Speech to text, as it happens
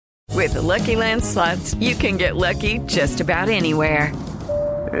With the Lucky Land Slots, you can get lucky just about anywhere.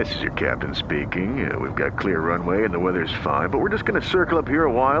 This is your captain speaking. We've got clear runway and the weather's fine, but we're just going to circle up here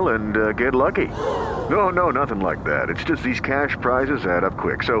a while and get lucky. No, nothing like that. It's just these cash prizes add up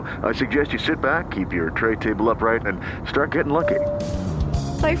quick. So I suggest you sit back, keep your tray table upright, and start getting lucky.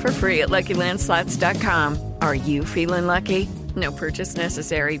 Play for free at LuckyLandSlots.com. Are you feeling lucky? No purchase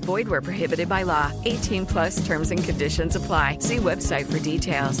necessary. Void where prohibited by law. 18 plus terms and conditions apply. See website for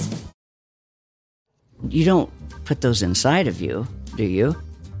details. You don't put those inside of you, do you?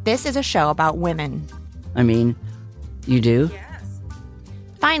 This is a show about women. I mean, you do? Yes.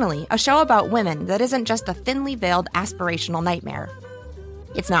 Finally, a show about women that isn't just a thinly veiled aspirational nightmare.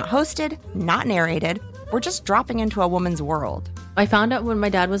 It's not hosted, not narrated. We're just dropping into a woman's world. I found out when my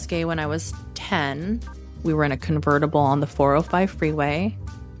dad was gay when I was 10. We were in a convertible on the 405 freeway,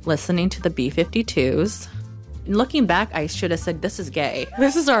 listening to the B-52s. And looking back, I should have said, this is gay.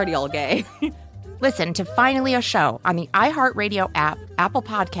 This is already all gay. Listen to Finally a Show on the iHeartRadio app, Apple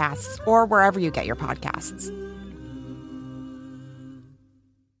Podcasts, or wherever you get your podcasts.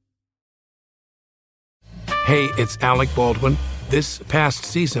 Hey, it's Alec Baldwin. This past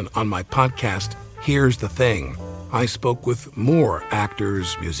season on my podcast, Here's the Thing, I spoke with more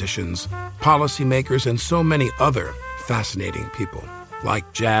actors, musicians, policymakers, and so many other fascinating people,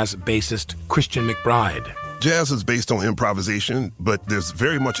 like jazz bassist Christian McBride. Jazz is based on improvisation, but there's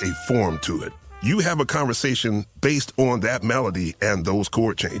very much a form to it. You have a conversation based on that melody and those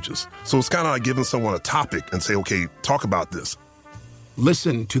chord changes. So it's kind of like giving someone a topic and say, okay, talk about this.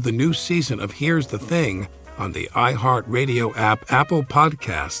 Listen to the new season of Here's the Thing on the iHeartRadio app, Apple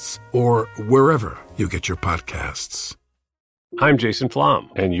Podcasts, or wherever you get your podcasts. I'm Jason Flom,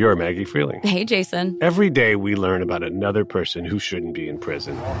 and you're Maggie Freeling. Hey, Jason. Every day we learn about another person who shouldn't be in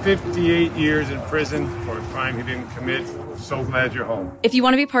prison. 58 years in prison for a crime he didn't commit. So glad you're home. If you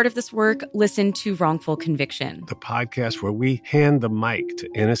want to be part of this work, listen to Wrongful Conviction, The podcast where we hand the mic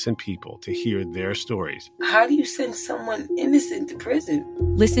to innocent people to hear their stories. How do you send someone innocent to prison?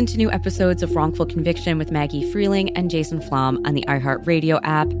 Listen to new episodes of Wrongful Conviction with Maggie Freeling and Jason Flom on the iHeartRadio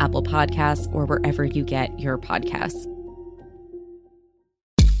app, Apple Podcasts, or wherever you get your podcasts.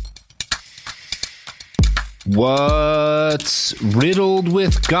 What's riddled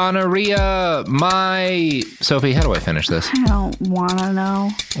with gonorrhea? Sophie, how do I finish this? I don't want to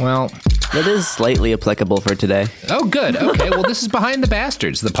know. Well, that is slightly applicable for today. Oh, good. Okay, well, this is Behind the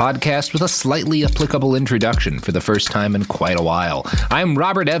Bastards, the podcast with a slightly applicable introduction for the first time in quite a while. I'm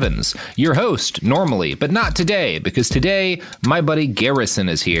Robert Evans, your host, normally, but not today, because today my buddy Garrison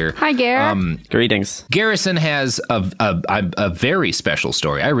is here. Hi, Gar. Greetings. Garrison has a very special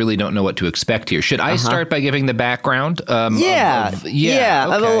story. I really don't know what to expect here. Should I start by giving the background? Yeah.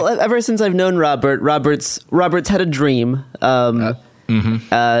 Okay. Ever since I've known Robert's had a dream.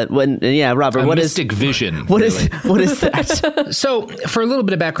 Robert, what is mystic vision? What is that? So, for a little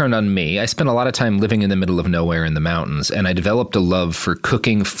bit of background on me, I spent a lot of time living in the middle of nowhere in the mountains, and I developed a love for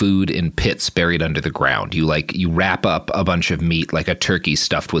cooking food in pits buried under the ground. You wrap up a bunch of meat, like a turkey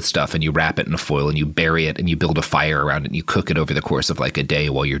stuffed with stuff, and you wrap it in a foil, and you bury it, and you build a fire around it, and you cook it over the course of like a day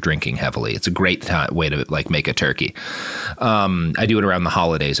while you're drinking heavily. It's a great way to make a turkey. I do it around the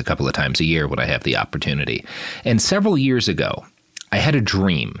holidays a couple of times a year when I have the opportunity. And several years ago, I had a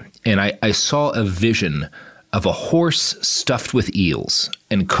dream, and I saw a vision of a horse stuffed with eels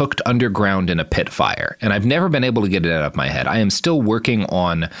and cooked underground in a pit fire. And I've never been able to get it out of my head. I am still working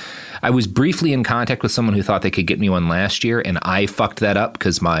on... I was briefly in contact with someone who thought they could get me one last year, and I fucked that up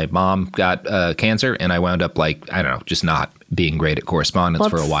because my mom got cancer, and I wound up just not being great at correspondence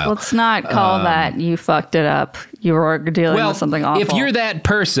for a while. Let's not call that you fucked it up. You were dealing with something awful. If you're that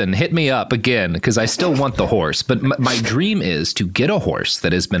person, hit me up again, because I still want the horse. But my dream is to get a horse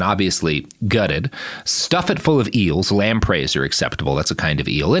that has been obviously gutted, stuff it full of eels. Lampreys are acceptable. That's a kind of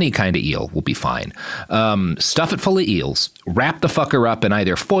eel. Any kind of eel will be fine. Stuff it full of eels, wrap the fucker up in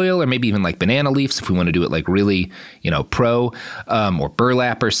either foil or maybe even like banana leaves if we want to do it like really, pro, or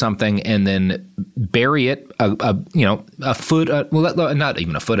burlap or something, and then bury it a foot, not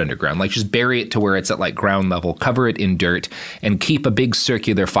even a foot underground, like just bury it to where it's at like ground level, cover it in dirt, and keep a big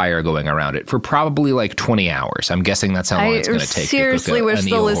circular fire going around it for probably like 20 hours. I'm guessing that's how long it's going to take. I seriously wish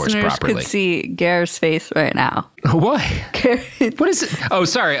the listeners could see Gar's face right now. What? What is it? Oh,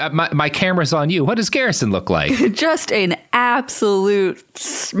 sorry. My camera's on you. What does Garrison look like? Just an absolute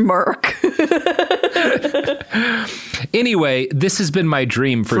smirk. Anyway, this has been my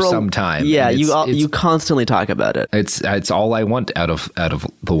dream for some time. Yeah, you constantly talk about it. It's all I want out of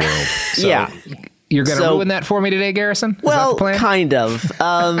the world. So. Yeah. You're going to ruin that for me today, Garrison? Is that the plan? Kind of.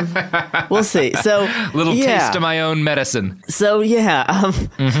 We'll see. So, little taste of my own medicine. So,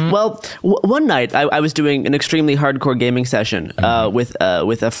 well, one night I was doing an extremely hardcore gaming session with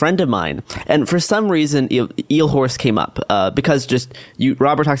a friend of mine, and for some reason, Eel Horse came up because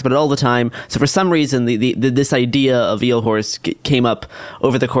Robert talks about it all the time. So for some reason, this idea of Eel Horse came up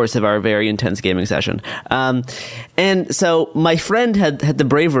over the course of our very intense gaming session, and so my friend had the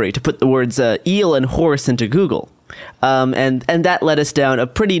bravery to put the words eel and horse into Google. And that led us down a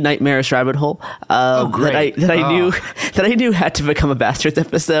pretty nightmarish rabbit hole that I knew had to become a Bastards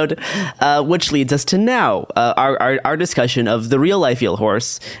episode, which leads us to now our discussion of the real life eel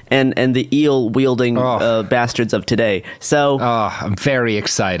horse and the eel wielding bastards of today. So I'm very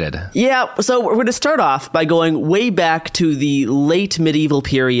excited. Yeah, so we're going to start off by going way back to the late medieval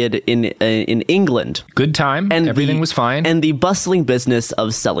period in England. Good time, and everything was fine, and the bustling business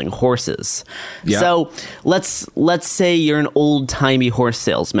of selling horses. Yeah. So let's say you're an old-timey horse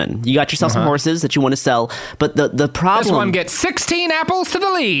salesman. You got yourself some horses that you want to sell, but the problem... This one gets 16 apples to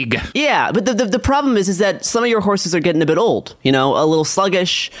the league. Yeah, but the problem is that some of your horses are getting a bit old, a little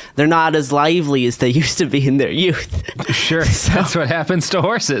sluggish. They're not as lively as they used to be in their youth. Sure, that's what happens to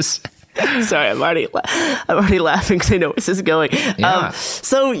horses. Sorry, I'm already laughing because I know where this is going. Yeah.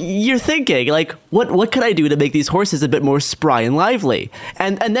 So you're thinking, like, what could I do to make these horses a bit more spry and lively?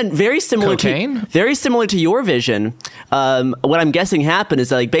 And then very similar to your vision, what I'm guessing happened is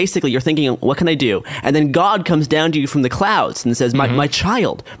that, like, basically you're thinking, what can I do? And then God comes down to you from the clouds and says, my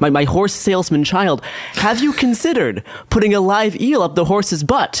child, my horse salesman child, have you considered putting a live eel up the horse's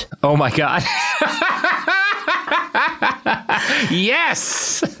butt? Oh my God.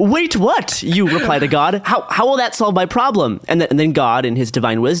 Yes! Wait, what? You reply to God. How will that solve my problem? And then God, in his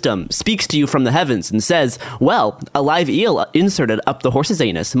divine wisdom, speaks to you from the heavens and says, well, a live eel inserted up the horse's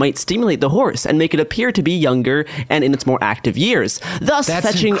anus might stimulate the horse and make it appear to be younger and in its more active years, thus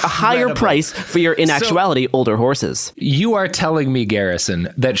fetching a higher price for your, in actuality, older horses. You are telling me, Garrison,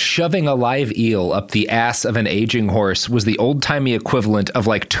 that shoving a live eel up the ass of an aging horse was the old-timey equivalent of,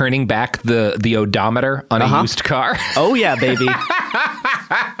 like, turning back the odometer on a used car? Oh, yeah, baby.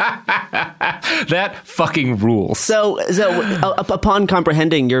 That fucking rules. So upon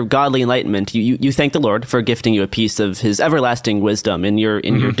comprehending your godly enlightenment, you thank the Lord for gifting you a piece of his everlasting wisdom in your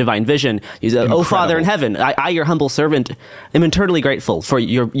divine vision. You say, "Oh, Father in heaven, I, your humble servant, am eternally grateful for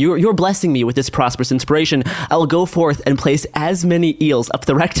your blessing me with this prosperous inspiration. I will go forth and place as many eels up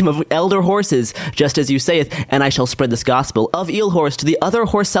the rectum of elder horses, just as you saith, and I shall spread this gospel of Eel Horse to the other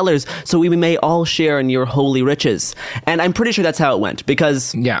horse sellers, so we may all share in your holy riches." And I'm pretty sure that's how it went,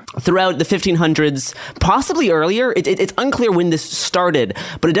 because throughout the 1500s, possibly earlier, it's unclear when this started,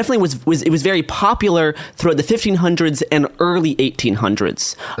 but it definitely was very popular throughout the 1500s and early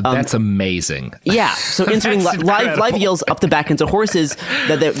 1800s. That's amazing. Yeah, so inserting live eels up the back into horses,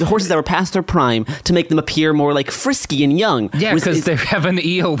 the horses that were past their prime, to make them appear more like frisky and young. Yeah, because they have an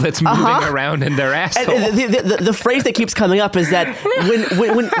eel that's moving around in their asshole. And the phrase that keeps coming up is that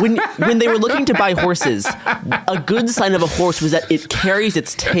when they were looking to buy horses, a good sign of a horse was that it carries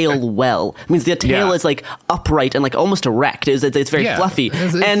its tail well. It means the tail is like upright and like almost erect. It's very fluffy.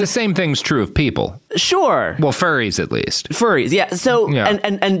 And the same thing's true of people. Sure. Well, furries at least. Furries, yeah. So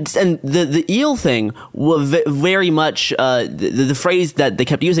and the eel thing was very much the phrase that they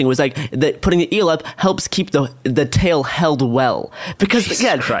kept using was like that putting the eel up helps keep the tail held well, because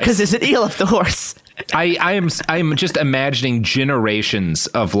there's an eel up the horse. I'm just imagining generations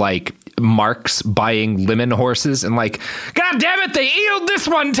of like marks buying lemon horses and like, God damn it, they eeled this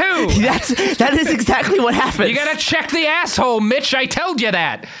one too. That is exactly what happens. You gotta check the asshole, Mitch. I told you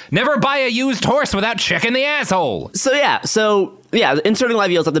that. Never buy a used horse without checking the asshole. So inserting live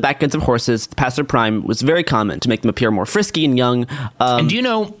eels at the back ends of horses past their prime was very common to make them appear more frisky and young. And do you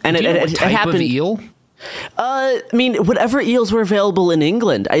know what type of eel? I mean, whatever eels were available in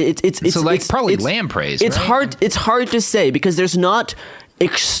England. It's probably lampreys. It's right? It's hard to say because there's not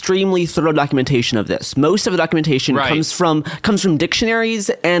extremely thorough documentation of this. Most of the documentation comes from dictionaries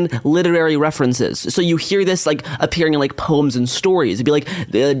and literary references. So you hear this like appearing in like poems and stories. It'd be like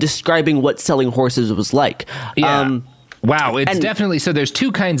describing what selling horses was like. Yeah. Wow, it's definitely so. There's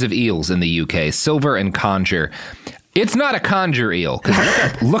two kinds of eels in the UK: silver and conger. It's not a conger eel. 'Cause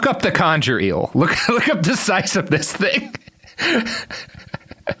look up the conger eel. Look up the size of this thing.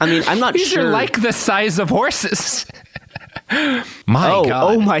 I mean, I'm not sure. These are like the size of horses. My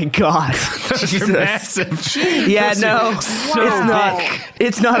God. Oh my God. Those are massive. Yeah, no,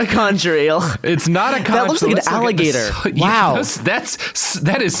 it's not a conure eel. It's not a conure. That looks like an alligator. Wow,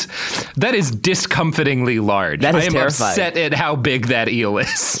 that is discomfitingly large. That is I am terrifying. upset at how big that eel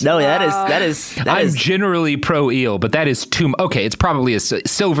is. No, that is. I'm generally pro eel, but that is too. Okay, it's probably a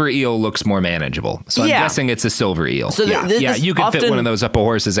silver eel looks more manageable. So I'm guessing it's a silver eel. So you can fit one of those up a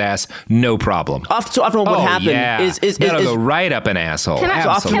horse's ass, no problem. So often what would happen is that'll go right up an asshole. Can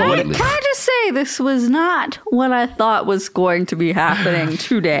I just say this was not what I thought was going to be happening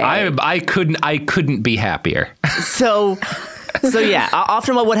today? I couldn't be happier. So yeah,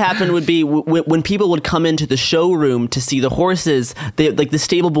 often what would happen would be when people would come into the showroom to see the horses, the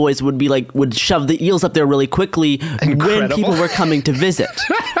stable boys would shove the eels up there really quickly when people were coming to visit.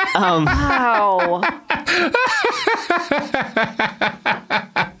 Wow.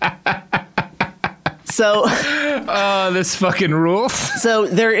 So, this fucking rules. So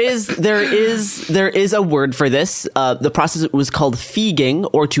there is a word for this. The process was called feeging,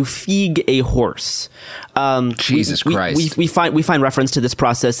 or to feeg a horse. Jesus Christ. We find reference to this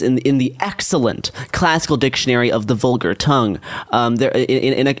process in the excellent classical dictionary of the vulgar tongue. There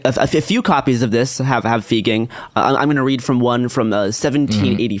in a few copies of this have feeging. I'm going to read from one from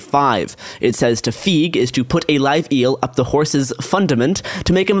 1785. It says, to feeg is to put a live eel up the horse's fundament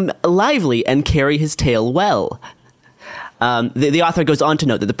to make him lively and carry his tail well. The author goes on to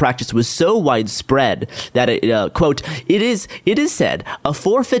note that the practice was so widespread that it, quote, it is said, a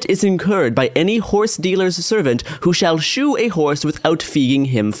forfeit is incurred by any horse dealer's servant who shall shoe a horse without feeging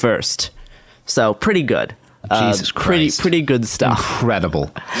him first. So pretty good. Jesus Christ. Pretty good stuff.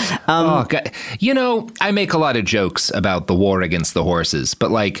 Incredible. God. You know, I make a lot of jokes about the war against the horses,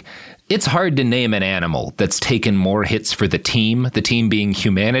 but it's hard to name an animal that's taken more hits for the team being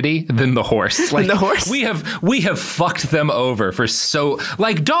humanity, than the horse. The horse? We have fucked them over for so...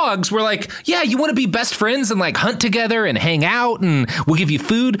 dogs, we're yeah, you want to be best friends and hunt together and hang out and we'll give you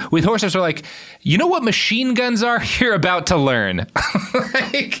food. With horses, we're you know what machine guns are? You're about to learn.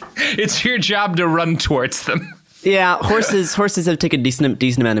 It's your job to run towards them. Yeah, horses have taken a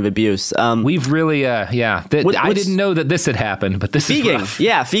decent amount of abuse. We've really, I didn't know that this had happened, but this is rough.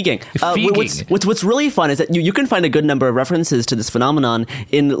 Yeah, feeging. What's really fun is that you can find a good number of references to this phenomenon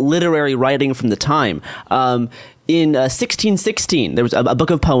in literary writing from the time. In 1616, there was a book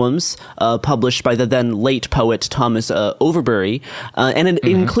of poems published by the then late poet Thomas Overbury, and it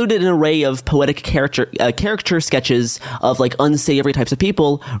included an array of poetic caricature sketches of unsavory types of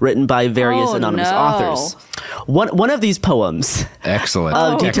people written by various anonymous authors. One of these poems,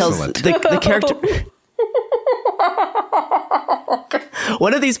 excellent, details the character.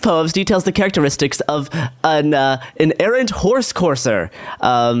 One of these poems details the characteristics of an errant horse courser,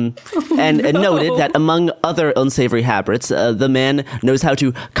 and noted that among other unsavory habits, the man knows how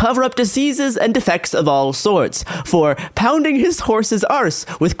to cover up diseases and defects of all sorts, for pounding his horse's arse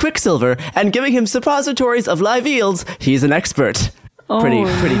with quicksilver and giving him suppositories of live eels. He's an expert. Pretty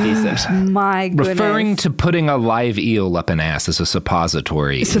decent. My goodness. Referring to putting a live eel up an ass as a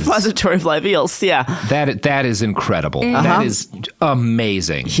suppository. Suppository of live eels, yeah. That is incredible. That is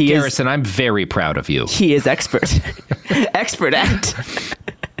amazing. Garrison, I'm very proud of you. He is expert. Expert at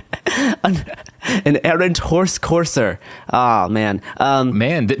an errant horse courser. Oh, man.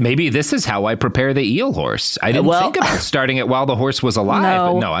 Maybe this is how I prepare the eel horse. I didn't think about starting it while the horse was alive.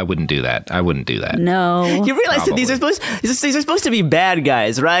 No. But no, I wouldn't do that. No. You realize that these are supposed to be bad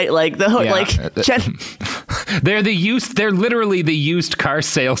guys, right? They're literally the used car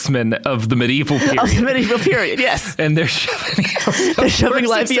salesmen of the medieval period. Of the medieval period, yes. And they're shoving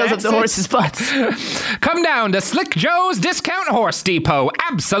live eels up the horses' butts. Come down to Slick Joe's Discount Horse Depot.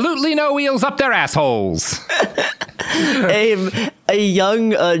 Absolutely no eels up their assholes. A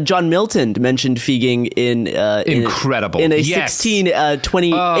young John Milton mentioned feeging in incredible in a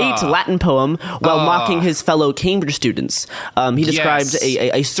 1628 Latin poem while mocking his fellow Cambridge students. He described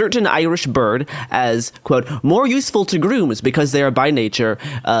a certain Irish bird as, quote, more useful to grooms because they are by nature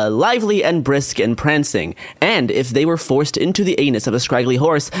lively and brisk and prancing, and if they were forced into the anus of a scraggly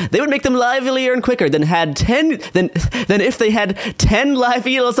horse, they would make them livelier and quicker than if they had 10 live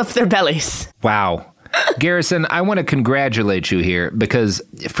eels up their bellies. Wow. Garrison, I want to congratulate you here because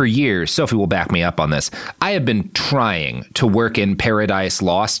for years, Sophie will back me up on this, I have been trying to work in Paradise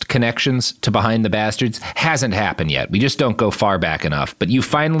Lost connections to Behind the Bastards. Hasn't happened yet. We just don't go far back enough. But you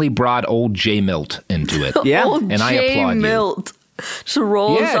finally brought old J. Milt into it. Yeah. And I applaud Milt. Just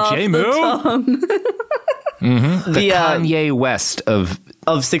rolls off J. the tongue. The Kanye West of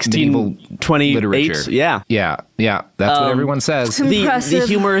 1628. Literature. Yeah. That's what everyone says.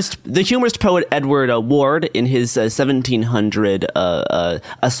 The humorist poet Edward Ward, in his 1700 A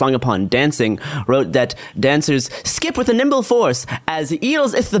Song Upon Dancing, wrote that dancers skip with a nimble force as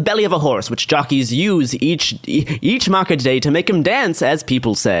eels if the belly of a horse, which jockeys use each market day to make him dance, as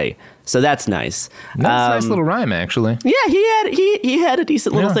people say. So that's nice. That's a nice little rhyme, actually. Yeah, he had a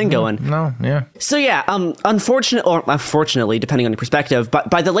decent little thing going. So yeah, unfortunately, depending on your perspective, but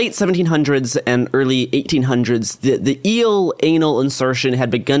by the late 1700s and early 1800s, the eel anal insertion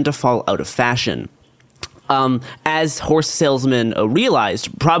had begun to fall out of fashion. As horse salesmen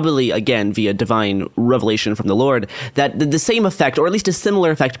realized, probably again via divine revelation from the Lord, that the same effect, or at least a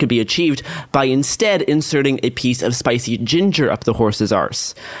similar effect, could be achieved by instead inserting a piece of spicy ginger up the horse's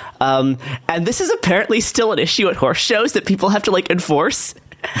arse. And this is apparently still an issue at horse shows that people have to enforce.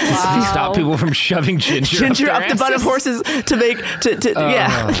 Wow. Stop people from shoving ginger up the butt of horses to make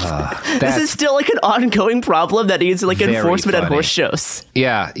This is still an ongoing problem that needs enforcement at horse shows.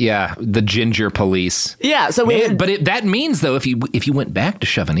 Yeah, the ginger police. Yeah, so that means though, if you went back to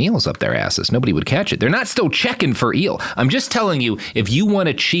shoving eels up their asses, nobody would catch it. They're not still checking for eel. I'm just telling you, if you want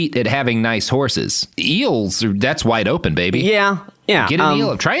to cheat at having nice horses, eels, that's wide open, baby. Yeah. Get an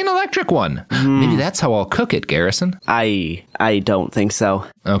eel. Try an electric one. Maybe that's how I'll cook it, Garrison. I don't think so.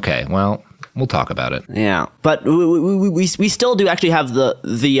 Okay, well, we'll talk about it. Yeah, but we still do actually have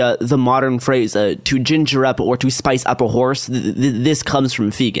the modern phrase to ginger up or to spice up a horse. This comes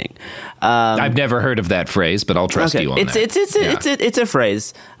from feeging. I've never heard of that phrase, but I'll trust you on that. It's a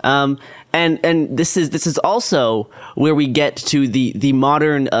phrase. And this is also where we get to the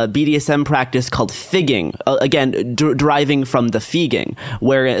modern BDSM practice called figging. Again, deriving from the feeging,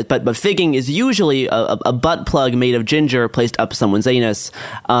 but figging is usually a butt plug made of ginger placed up someone's anus.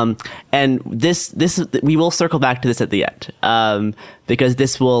 And this we will circle back to this at the end, because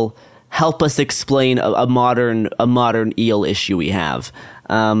this will help us explain a modern eel issue we have.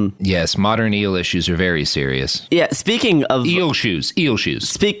 Yes, modern eel issues are very serious. Yeah, speaking of eel shoes.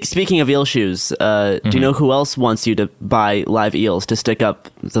 Speaking of eel shoes, do you know who else wants you to buy live eels to stick up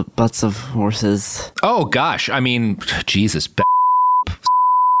the butts of horses? Oh gosh, I mean, Jesus.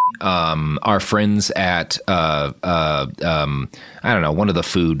 Our friends at I don't know, one of the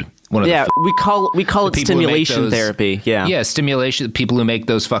food. We call it stimulation therapy. Yeah, stimulation. People who make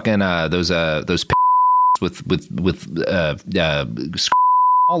those fucking those with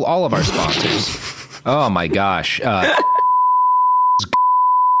all of our sponsors. Oh my gosh.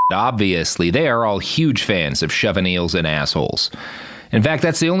 Obviously, they are all huge fans of shoving eels in assholes. In fact,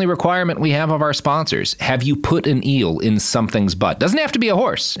 that's the only requirement we have of our sponsors. Have you put an eel in something's butt? Doesn't have to be a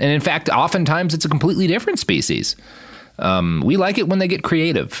horse. And in fact, oftentimes it's a completely different species. We like it when they get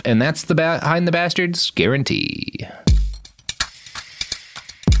creative, and that's the Behind the Bastards guarantee.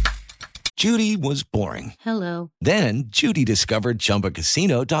 Judy was boring. Hello. Then Judy discovered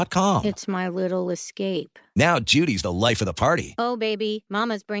ChumbaCasino.com. It's my little escape. Now Judy's the life of the party. Oh, baby,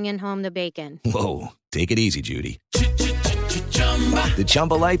 mama's bringing home the bacon. Whoa, take it easy, Judy. The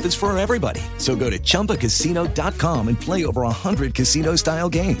Chumba life is for everybody. So go to ChumbaCasino.com and play over 100 casino-style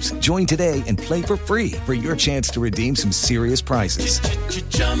games. Join today and play for free for your chance to redeem some serious prizes.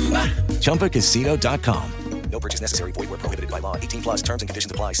 ChumbaCasino.com. No purchase necessary. Void where prohibited by law. 18 plus terms and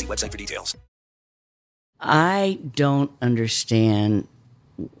conditions apply. See website for details. I don't understand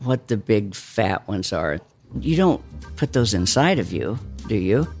what the big fat ones are. You don't put those inside of you, do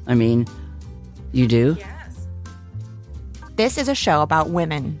you? I mean, you do? Yes. This is a show about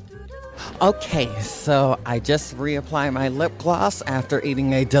women. Okay, so I just reapplied my lip gloss after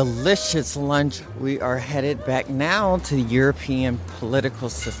eating a delicious lunch. We are headed back now to European Political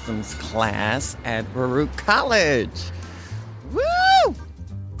Systems class at Baruch College. Woo!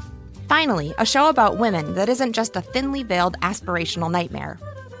 Finally, a show about women that isn't just a thinly veiled aspirational nightmare.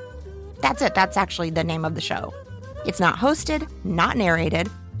 That's it. That's actually the name of the show. It's not hosted, not narrated.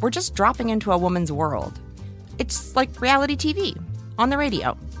 We're just dropping into a woman's world. It's like reality TV on the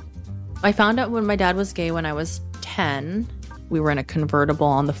radio. I found out when my dad was gay when I was 10. We were in a convertible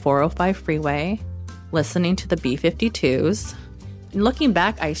on the 405 freeway, listening to the B-52s. And looking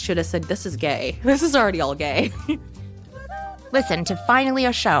back, I should have said, this is gay. This is already all gay. Listen to Finally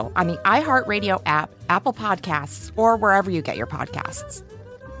a Show on the iHeartRadio app, Apple Podcasts, or wherever you get your podcasts.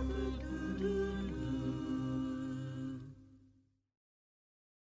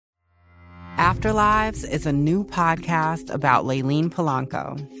 Afterlives is a new podcast about Layleen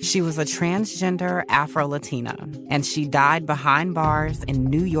Polanco. She was a transgender Afro-Latina, and she died behind bars in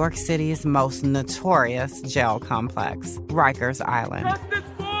New York City's most notorious jail complex, Rikers Island.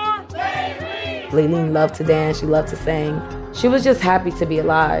 Layleen loved to dance, she loved to sing. She was just happy to be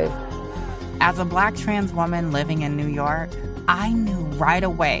alive. As a Black trans woman living in New York, I knew right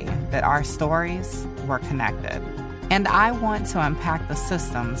away that our stories were connected. And I want to unpack the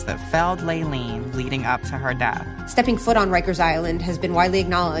systems that failed Layleen leading up to her death. Stepping foot on Rikers Island has been widely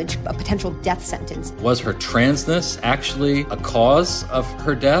acknowledged a potential death sentence. Was her transness actually a cause of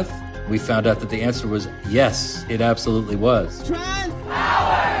her death? We found out that the answer was yes, it absolutely was. Trans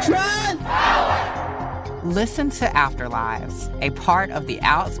power! Trans power! Listen to Afterlives, a part of the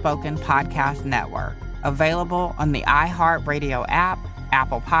Outspoken Podcast Network, available on the iHeartRadio app,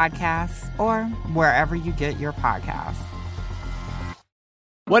 Apple Podcasts, or wherever you get your podcasts.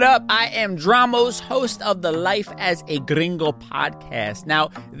 What up? I am Dramos, host of the Life as a Gringo podcast. Now,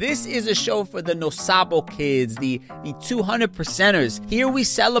 this is a show for the No Sabo kids, the 200%ers. Here we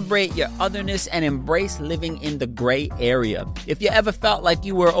celebrate your otherness and embrace living in the gray area. If you ever felt like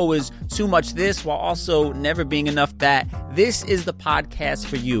you were always too much this while also never being enough that, this is the podcast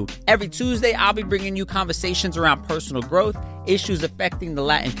for you. Every Tuesday, I'll be bringing you conversations around personal growth, issues affecting the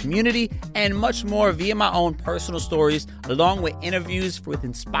Latin community, and much more via my own personal stories, along with interviews with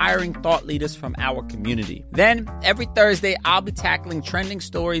inspiring thought leaders from our community. Then, every Thursday, I'll be tackling trending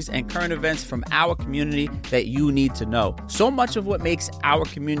stories and current events from our community that you need to know. So much of what makes our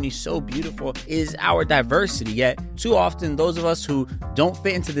community so beautiful is our diversity, yet too often those of us who don't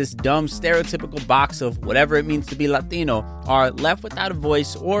fit into this dumb stereotypical box of whatever it means to be Latino are left without a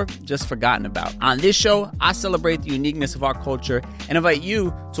voice or just forgotten about. On this show, I celebrate the uniqueness of our culture and invite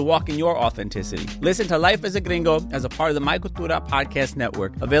you to walk in your authenticity. Listen to Life as a Gringo as a part of the My Cultura Podcast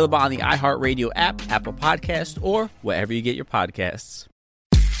Network, available on the iHeartRadio app, Apple Podcasts, or wherever you get your podcasts.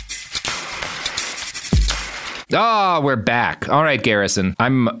 We're back. All right, Garrison,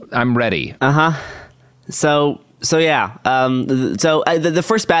 I'm ready. So yeah. The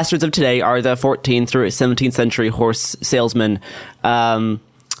first bastards of today are the 14th through 17th century horse salesmen.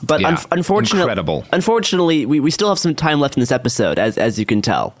 But unfortunately, we still have some time left in this episode, as you can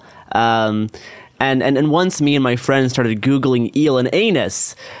tell. And once me and my friends started Googling eel and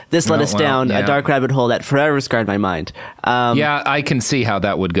anus, this led us down a dark rabbit hole that forever scarred my mind. I can see how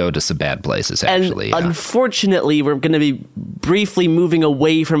that would go to some bad places, actually. And unfortunately, we're going to be briefly moving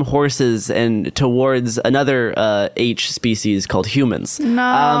away from horses and towards another H species called humans.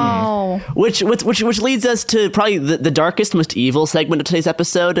 No. Which leads us to probably the darkest, most evil segment of today's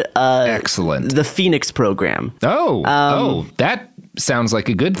episode. Excellent. The Phoenix Program. That sounds like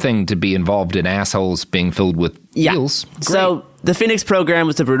a good thing to be involved in assholes being filled with eels. Great. So the Phoenix Program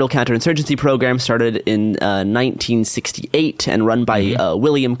was a brutal counterinsurgency program started in 1968 and run by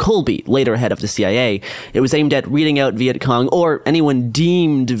William Colby, later head of the CIA. It was aimed at weeding out Viet Cong or anyone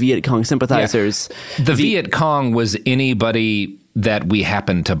deemed Viet Cong sympathizers. Yeah. The Viet Cong was anybody that we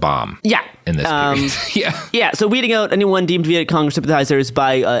happened to bomb. In this period. So weeding out anyone deemed Viet Cong sympathizers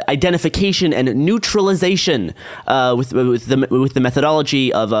by identification and neutralization with the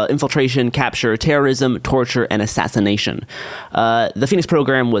methodology of infiltration, capture, terrorism, torture, and assassination. The Phoenix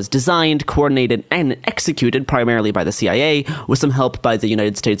Program was designed, coordinated, and executed primarily by the CIA, with some help by the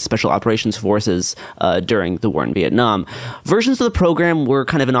United States Special Operations Forces during the war in Vietnam. Versions of the program were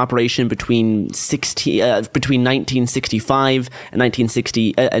kind of in operation between 1965 and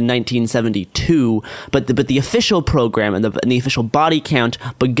 1972, but the official program and the official body count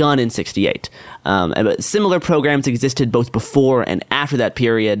begun in 68. But similar programs existed both before and after that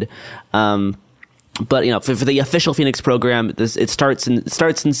period. But for the official Phoenix Program, it starts in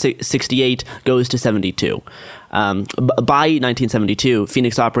 68, goes to 72. By 1972,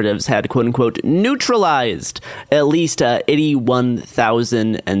 Phoenix operatives had quote unquote neutralized at least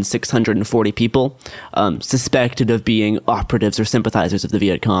 81,640 people suspected of being operatives or sympathizers of the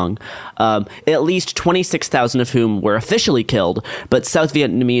Viet Cong. At least 26,000 of whom were officially killed, but South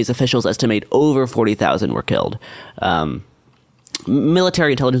Vietnamese officials estimate over 40,000 were killed.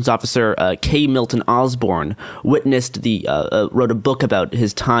 Military intelligence officer K. Milton Osborne wrote a book about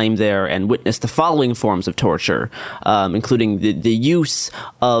his time there and witnessed the following forms of torture, including the use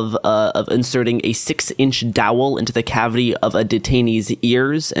of inserting a 6-inch dowel into the cavity of a detainee's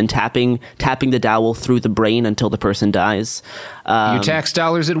ears and tapping the dowel through the brain until the person dies. Your tax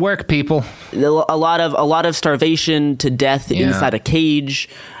dollars at work, people. A lot of starvation to death inside a cage.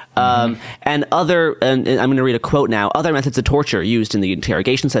 And I'm going to read a quote now. Other methods of torture used in the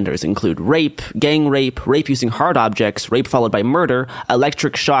interrogation centers include rape, gang rape, rape using hard objects, rape followed by murder,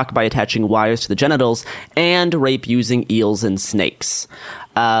 electric shock by attaching wires to the genitals, and rape using eels and snakes.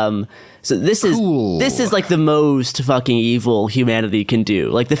 So this is like the most fucking evil humanity can do.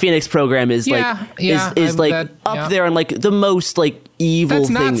 Like the Phoenix Program is there and like the most like evil That's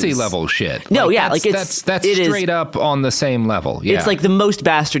things. Nazi level shit. No, like, yeah, that's, like it's straight up on the same level. Yeah. It's like the most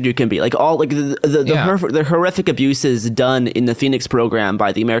bastard you can be. Like all like the horrific abuses done in the Phoenix program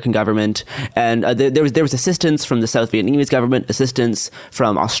by the American government, and there was assistance from the South Vietnamese government, assistance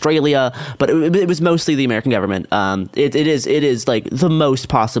from Australia, but it was mostly the American government. It is like the most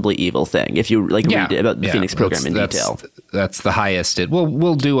possibly evil thing if you like read about the Phoenix program in detail. That's the highest.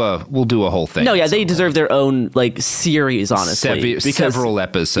 We'll do a whole thing. No, yeah, they deserve their own like series, honestly. Several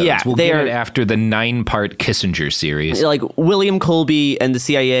episodes. Yeah, we'll get it after the 9-part Kissinger series. Like William Colby and the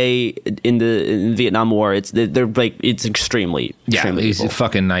CIA in Vietnam War. They're like it's extremely it's evil. a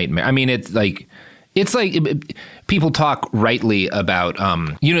fucking nightmare. I mean, it's like people talk rightly about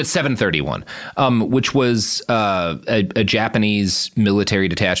Unit 731, which was a Japanese military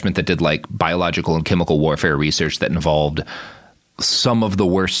detachment that did like biological and chemical warfare research that involved some of the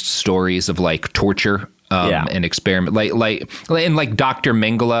worst stories of like torture and experiment, like Dr.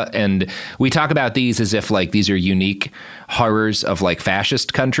 Mengele. And we talk about these as if like these are unique horrors of like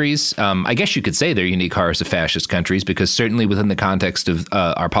fascist countries. I guess you could say they're unique horrors of fascist countries because certainly within the context of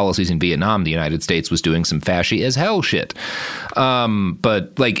our policies in Vietnam, the United States was doing some fashy as hell shit.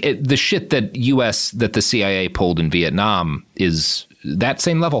 But like the shit that the CIA pulled in Vietnam is that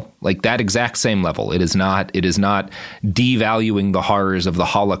same level, like that exact same level. It is not devaluing the horrors of the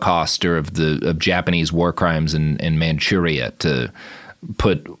Holocaust or of Japanese war crimes in Manchuria to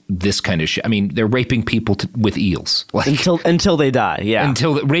put this kind of shit. I mean, they're raping people with eels, like until they die. Yeah,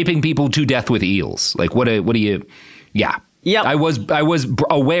 until raping people to death with eels. Like what do you? Yeah. Yeah, I was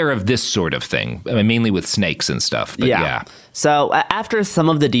aware of this sort of thing, I mean, mainly with snakes and stuff. But yeah. So after some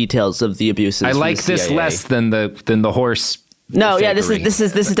of the details of the abuses, I like this less than the horse. No, yeah, this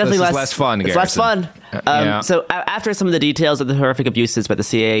is definitely less fun. It's less fun. So after some of the details of the horrific abuses by the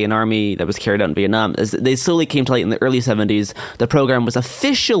CIA and Army that was carried out in Vietnam, as they slowly came to light in the early 70s, the program was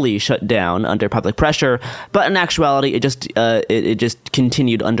officially shut down under public pressure. But in actuality, it just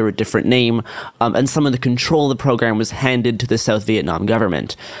continued under a different name, and some of the control of the program was handed to the South Vietnam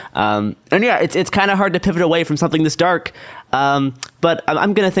government. And yeah, it's kind of hard to pivot away from something this dark. But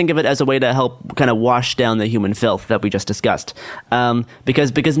I'm going to think of it as a way to help kind of wash down the human filth that we just discussed.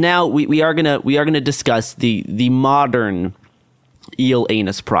 Because now we are going to discuss the modern eel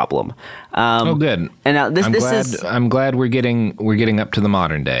anus problem. Good. And now I'm glad we're getting up to the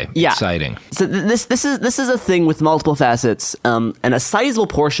modern day. Yeah. Exciting. So this is a thing with multiple facets, and a sizable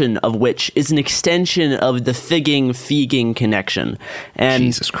portion of which is an extension of the feeging connection. And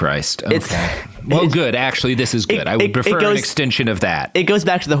Jesus Christ. Okay. Well, good. Actually, this is good. I would prefer an extension of that. It goes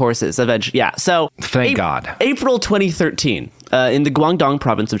back to the horses eventually. Yeah. So thank God. April 2013. In the Guangdong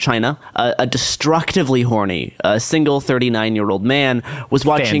province of China, a destructively horny, single 39-year-old man was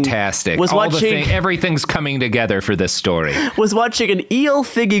watching. Fantastic. Everything's coming together for this story. Was watching an eel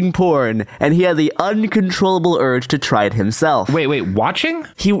figging porn, and he had the uncontrollable urge to try it himself. Wait, watching?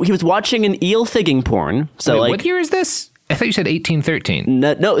 He was watching an eel figging porn. So what year is this? I thought you said 1813.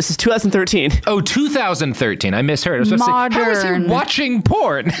 No, this is 2013. Oh, 2013. I misheard. I was Modern. How is he watching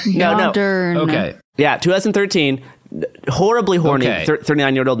porn? Modern. No. Okay. Yeah, 2013. Horribly horny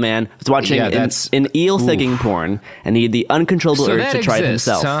 39-year-old man was watching an eel figging porn, and he had the uncontrollable urge to try it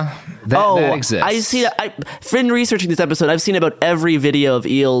himself. Huh? That exists. I see. In researching this episode, I've seen about every video of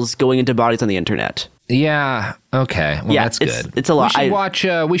eels going into bodies on the internet. Yeah. Okay. Well, that's good. It's a lot.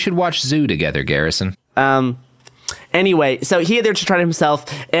 We should watch Zoo together, Garrison. Anyway, so he had there to try it himself,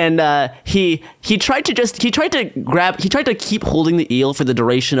 and he tried to keep holding the eel for the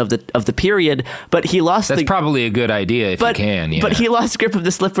duration of the period, but he lost. That's probably a good idea if you can. Yeah. But he lost grip of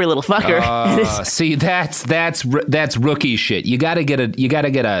the slippery little fucker. See, that's rookie shit. You gotta get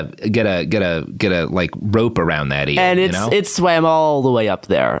a like rope around that eel, and it swam all the way up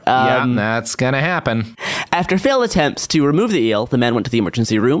there. Yeah, that's gonna happen. After failed attempts to remove the eel, the man went to the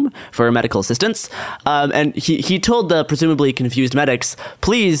emergency room for medical assistance, and he told the presumably confused medics,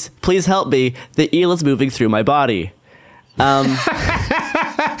 please help me, the eel is moving through my body.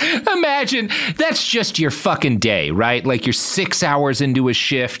 Imagine, that's just your fucking day, right? Like you're 6 hours into a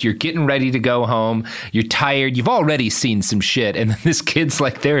shift, you're getting ready to go home, you're tired, you've already seen some shit, and then this kid's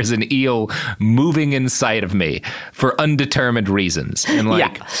like, there is an eel moving inside of me for undetermined reasons. And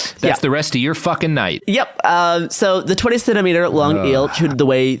that's the rest of your fucking night. Yep. So the 20-centimeter long eel chewed the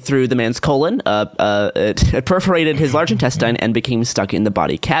way through the man's colon, it perforated his large intestine and became stuck in the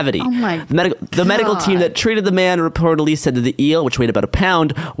body cavity. Oh my The medical team that treated the man reportedly said that the eel, which weighed about a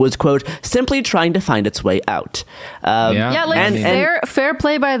pound, was, quote, simply trying to find its way out. Fair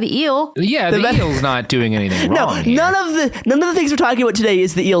play by the eel. Yeah, the eel's not doing anything wrong. None of the things we're talking about today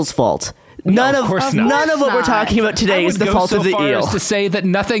is the eel's fault. None of course not. none of what we're talking about today is the fault of the eel. As to say that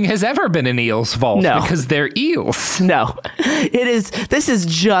nothing has ever been an eel's fault because they're eels. No, this is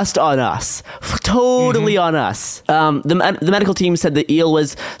just on us, totally on us. The medical team said the eel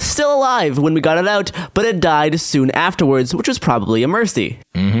was still alive when we got it out, but it died soon afterwards, which was probably a mercy.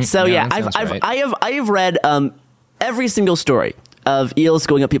 So I have read every single story of eels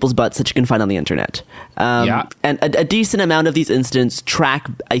going up people's butts that you can find on the internet. And a decent amount of these incidents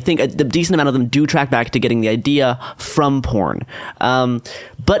I think a decent amount of them do track back to getting the idea from porn.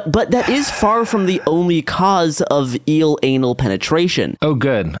 But that is far from the only cause of eel anal penetration. Oh,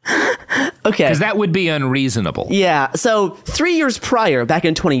 good. Okay. Because that would be unreasonable. Yeah. So 3 years prior, back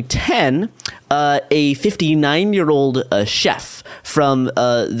in 2010, a 59-year-old chef from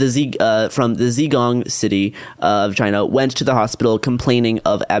the Zhejiang city of China went to the hospital complaining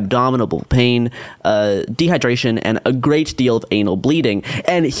of abdominal pain, dehydration, and a great deal of anal bleeding.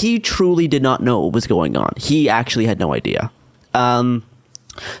 And he truly did not know what was going on. He actually had no idea.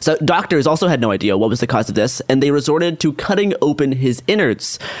 So doctors also had no idea what was the cause of this, and they resorted to cutting open his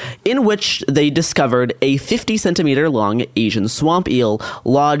innards, in which they discovered a 50-centimeter long Asian swamp eel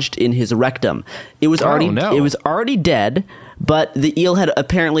lodged in his rectum. It was already dead, but the eel had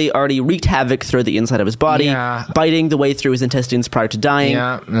apparently already wreaked havoc through the inside of his body, biting the way through his intestines prior to dying.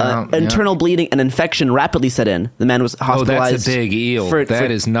 Internal bleeding and infection rapidly set in. The man was hospitalized. Oh, that's a big eel.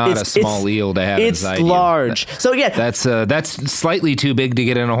 That is not a small eel to have inside you. It's large. So again, that's slightly too big to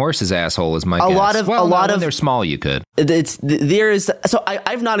get in a horse's asshole, is my guess. When they're small, you could.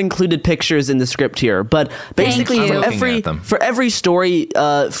 I've not included pictures in the script here, but basically for every story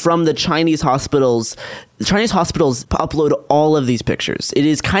from the Chinese hospitals upload all of these pictures. It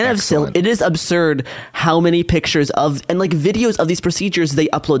is kind of silly. It is absurd how many pictures of and like videos of these procedures they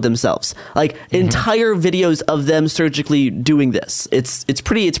upload themselves. Like entire videos of them surgically doing this. It's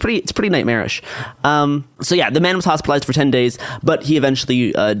pretty nightmarish. So yeah, the man was hospitalized for 10 days, but he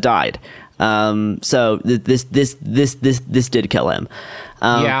eventually died. So this did kill him.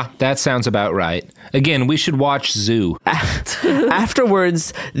 Yeah, that sounds about right. Again, we should watch Zoo.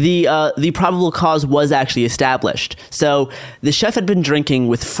 Afterwards, the probable cause was actually established. So the chef had been drinking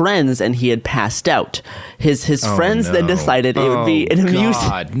with friends and he had passed out. His friends then decided it would be an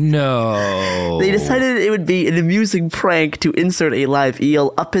amusing. They decided it would be an amusing prank to insert a live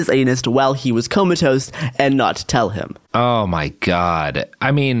eel up his anus while he was comatose and not tell him. Oh my God.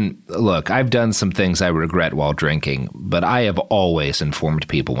 I mean, look, I've done some things I regret while drinking, but I have always informed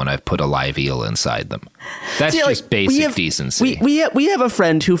people when I've put a live eel inside them. That's just basic decency. We have a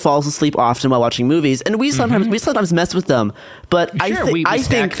friend who falls asleep often while watching movies, and we sometimes mess with them. But we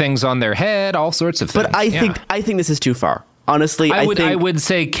stack things on their head, all sorts of things. But I think this is too far. Honestly, I would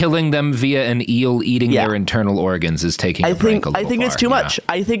say killing them via an eel eating their internal organs is taking a prank a little I think it's far. too much.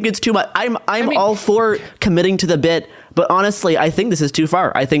 I think it's too much. I'm all for committing to the bit, but honestly, I think this is too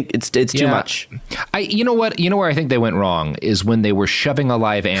far. I think it's too much. You know what? You know where I think they went wrong is when they were shoving a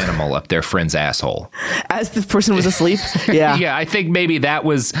live animal up their friend's asshole as the person was asleep. Yeah, yeah. I think maybe that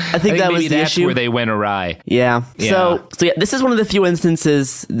was. That's the issue where they went awry. Yeah. So yeah, this is one of the few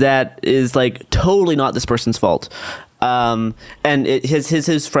instances that is like totally not this person's fault. And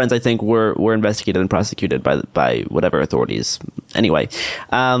his friends, I think, were investigated and prosecuted by whatever authorities. Anyway,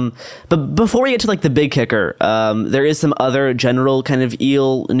 but before we get to like the big kicker, there is some other general kind of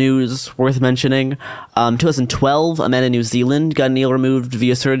eel news worth mentioning. 2012, a man in New Zealand got an eel removed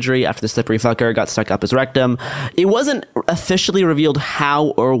via surgery after the slippery fucker got stuck up his rectum. It wasn't officially revealed how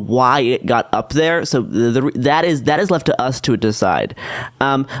or why it got up there, so that is left to us to decide.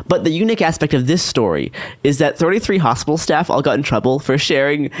 But the unique aspect of this story is that 33 hospital staff all got in trouble for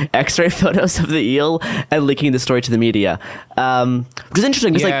sharing X-ray photos of the eel and leaking the story to the media, which is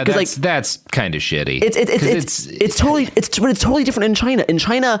interesting. That's kind of shitty. It's totally different in China. In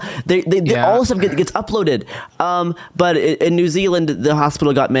China, they all this stuff gets uploaded. But in New Zealand, the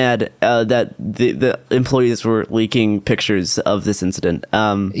hospital got mad that the employees were leaking pictures of this incident.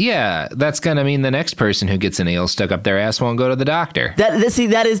 That's gonna mean the next person who gets an eel stuck up their ass won't go to the doctor.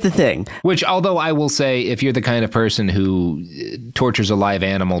 That is the thing. Which, although I will say, if you're the kind of person who tortures a live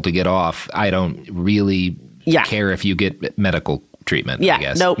animal to get off, I don't really care if you get medical treatment. I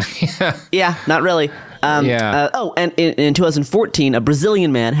guess. Nope. Yeah, not really. And in 2014, a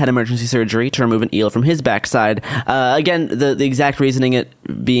Brazilian man had emergency surgery to remove an eel from his backside. Again, the exact reasoning it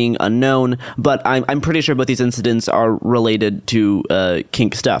being unknown, but I'm pretty sure both these incidents are related to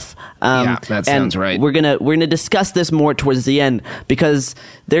kink stuff. That sounds right. We're gonna discuss this more towards the end because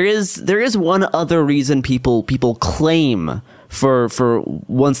there is one other reason people claim for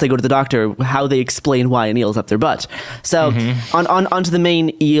once they go to the doctor, how they explain why an eel's up their butt. So on to the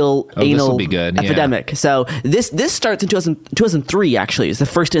main eel anal epidemic. So this starts in 2003. Actually, is the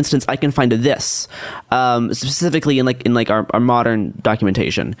first instance I can find of this, specifically in our modern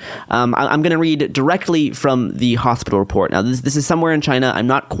documentation. I'm going to read directly from the hospital report. Now this is somewhere in China. I'm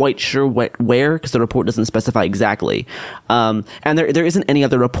not quite sure where, because the report doesn't specify exactly. And there isn't any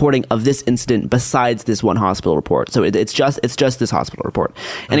other reporting of this incident besides this one hospital report. So it's just this hospital report.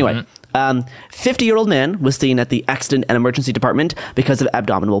 Anyway, 50-year-old man was seen at the accident and emergency department because of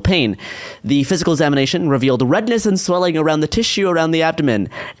abdominal pain. The physical examination revealed redness and swelling around the tissue around the abdomen.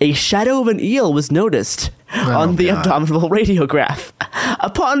 A shadow of an eel was noticed on the abdominal radiograph.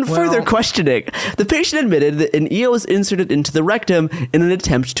 Upon further questioning, the patient admitted that an eel was inserted into the rectum in an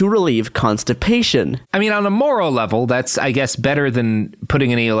attempt to relieve constipation. I mean, on a moral level, that's, I guess, better than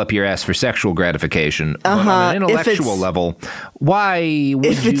putting an eel up your ass for sexual gratification. But on an intellectual level, why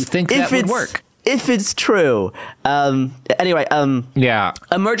would you think that would work? If it's true. Emergency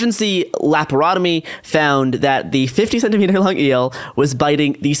laparotomy found that the 50-centimeter long eel was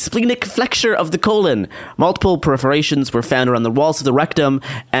biting the splenic flexure of the colon. Multiple perforations were found around the walls of the rectum,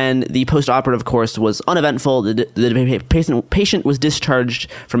 and the post-operative course was uneventful. The patient was discharged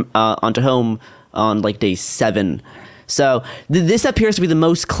from onto home on day 7. So this appears to be the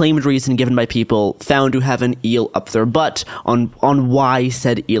most claimed reason given by people found to have an eel up their butt on why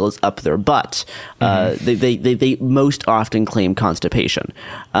said eel is up their butt. They most often claim constipation,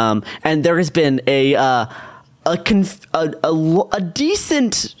 and there has been a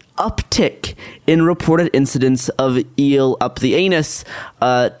decent uptick in reported incidents of eel up the anus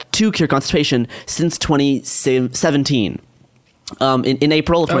to cure constipation since 2017. In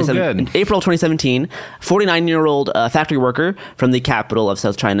April of 2017, 49-year-old factory worker from the capital of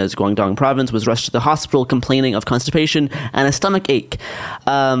South China's Guangdong province was rushed to the hospital complaining of constipation and a stomach ache.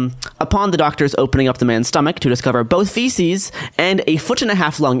 Upon the doctors opening up the man's stomach to discover both feces and a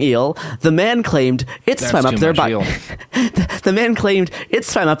 1.5-foot long eel, the man claimed it swam up there by the man claimed it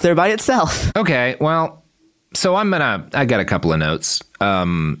swam up there by itself. Okay, well, so I got a couple of notes.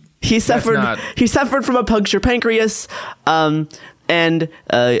 He suffered from a punctured pancreas, and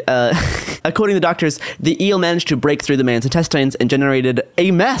according to the doctors, the eel managed to break through the man's intestines and generated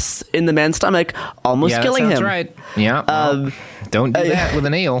a mess in the man's stomach, almost killing him. That's right. Yeah. Don't do that with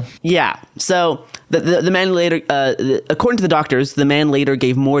an eel. Yeah. So the man later, according to the doctors, the man later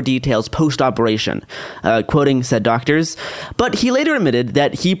gave more details post-operation, quoting said doctors. But he later admitted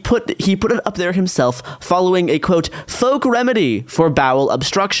that he put it up there himself following a, quote, folk remedy for bowel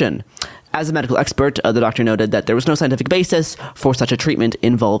obstruction. As a medical expert, the doctor noted that there was no scientific basis for such a treatment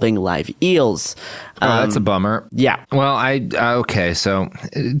involving live eels. That's a bummer. Yeah. Well, okay. So,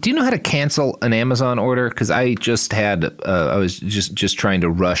 do you know how to cancel an Amazon order? Because I just had, I was just trying to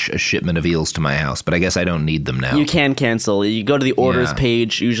rush a shipment of eels to my house, but I guess I don't need them now. You can cancel. You go to the orders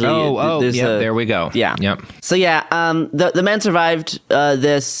page. Usually, there we go. Yeah. Yep. So the man survived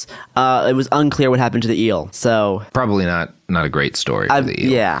this. It was unclear what happened to the eel. So probably not a great story for the eel.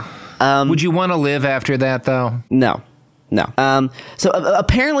 Yeah. Would you want to live after that, though? No. So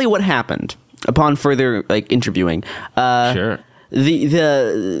apparently, what happened upon further interviewing? Sure.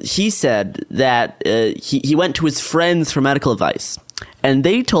 He said that he went to his friends for medical advice, and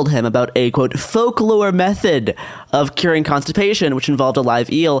they told him about a, quote, folklore method of curing constipation, which involved a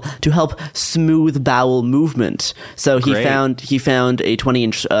live eel to help smooth bowel movement. So he found a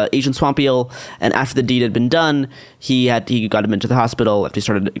 20-inch Asian swamp eel, and after the deed had been done, he got him into the hospital after he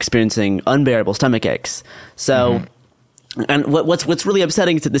started experiencing unbearable stomach aches. So. And what's really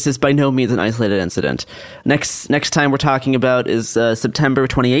upsetting is that this is by no means an isolated incident. Next time we're talking about is September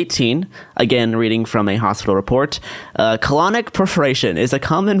 2018. Again, reading from a hospital report. Colonic perforation is a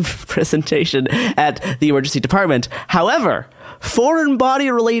common presentation at the emergency department. However, foreign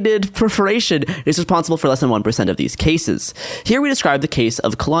body-related perforation is responsible for less than 1% of these cases. Here we describe the case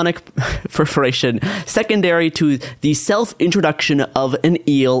of colonic perforation secondary to the self-introduction of an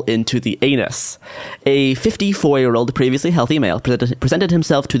eel into the anus. A 54-year-old previously healthy male presented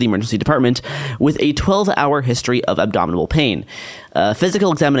himself to the emergency department with a 12-hour history of abdominal pain.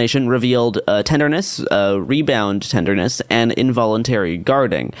 Physical examination revealed tenderness, rebound tenderness, and involuntary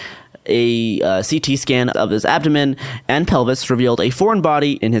guarding. A CT scan of his abdomen and pelvis revealed a foreign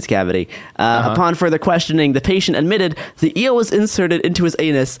body in his cavity. Upon further questioning, the patient admitted the eel was inserted into his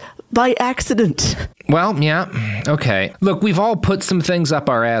anus by accident. Well, yeah. Okay. Look, we've all put some things up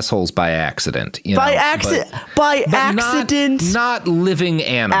our assholes by accident. By accident. Not living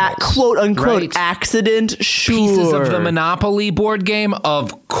animals. Quote unquote right? accident, sure. Pieces of the Monopoly board game?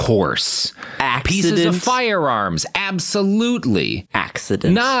 Of course. Accident. Pieces of firearms? Absolutely.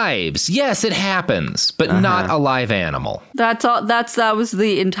 Accident. Knives? Yes, it happens, but not a live animal. That was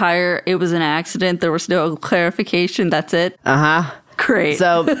the entire, it was an accident. There was no clarification. That's it. Great.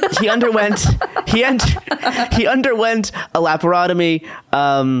 So he underwent a laparotomy,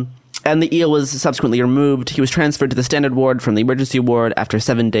 and the eel was subsequently removed. He was transferred to the standard ward from the emergency ward after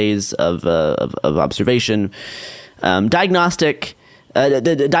 7 days of observation. Diagnosing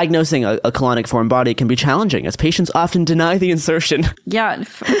a colonic foreign body can be challenging, as patients often deny the insertion. Yeah,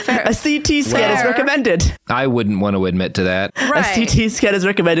 fair. A CT scan is recommended. I wouldn't want to admit to that. Right. A CT scan is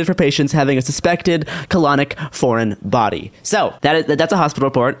recommended for patients having a suspected colonic foreign body. So that's a hospital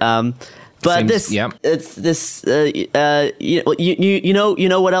report. But you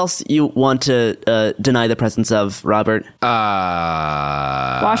know what else you want to deny the presence of, Robert?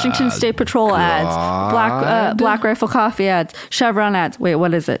 Washington State Patrol ads, Black Rifle Coffee ads, Chevron ads. Wait,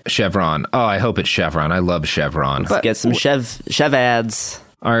 what is it? Chevron. Oh, I hope it's Chevron. I love Chevron. Let's get some Chev ads.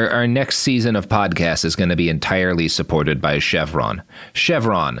 Our next season of podcast is going to be entirely supported by Chevron.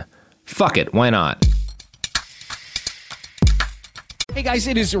 Chevron. Fuck it. Why not? Hey guys,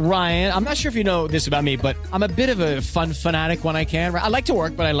 it is Ryan. I'm not sure if you know this about me, but I'm a bit of a fun fanatic when I can. I like to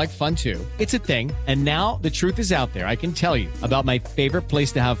work, but I like fun too. It's a thing. And now the truth is out there. I can tell you about my favorite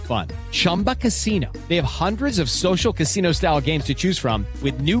place to have fun. Chumba Casino. They have hundreds of social casino style games to choose from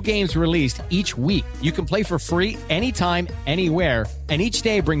with new games released each week. You can play for free anytime, anywhere. And each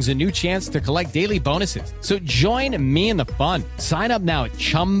day brings a new chance to collect daily bonuses. So join me in the fun. Sign up now at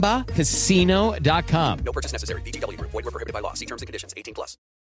ChumbaCasino.com. No purchase necessary. VGW. Void where prohibited by law. See terms and conditions. 18+.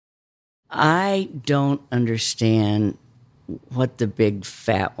 I don't understand what the big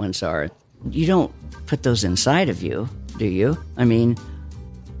fat ones are. You don't put those inside of you, do you? I mean,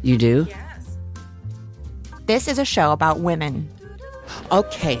 you do? Yes. This is a show about women.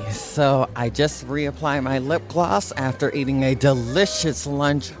 Okay, so I just reapplied my lip gloss after eating a delicious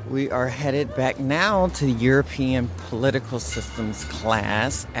lunch. We are headed back now to European Political Systems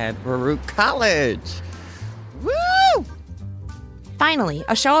class at Baruch College. Woo! Finally,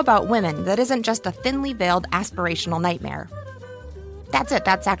 a show about women that isn't just a thinly veiled aspirational nightmare. That's it.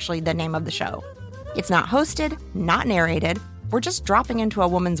 That's actually the name of the show. It's not hosted, not narrated. We're just dropping into a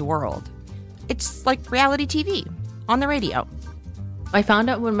woman's world. It's like reality TV on the radio. I found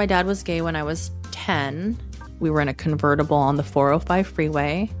out when my dad was gay when I was 10. We were in a convertible on the 405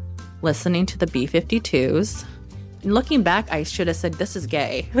 freeway, listening to the B-52s. And looking back, I should have said, this is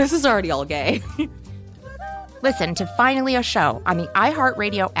gay. This is already all gay. Listen to Finally a Show on the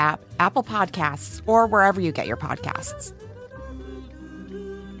iHeartRadio app, Apple Podcasts, or wherever you get your podcasts.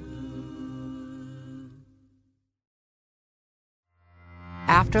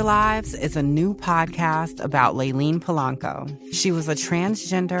 Afterlives is a new podcast about Layleen Polanco. She was a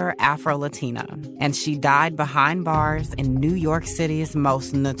transgender Afro-Latina, and she died behind bars in New York City's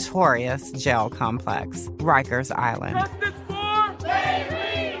most notorious jail complex, Rikers Island.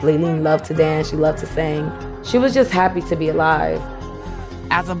 Layleen loved to dance, she loved to sing. She was just happy to be alive.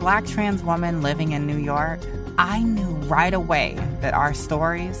 As a Black trans woman living in New York, I knew right away that our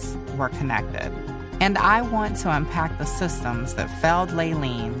stories were connected. And I want to unpack the systems that failed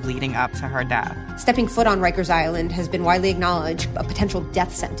Layleen leading up to her death. Stepping foot on Rikers Island has been widely acknowledged a potential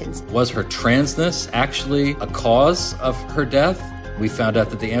death sentence. Was her transness actually a cause of her death? We found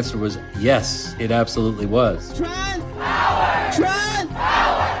out that the answer was yes, it absolutely was. Trans power! Trans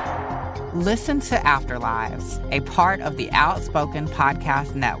power! Listen to Afterlives, a part of the Outspoken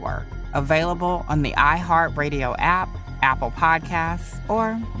Podcast Network, available on the iHeartRadio app, Apple Podcasts,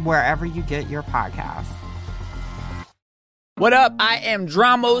 or wherever you get your podcasts. What up? I am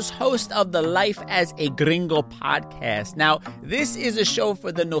Dramos, host of the Life as a Gringo podcast. Now, this is a show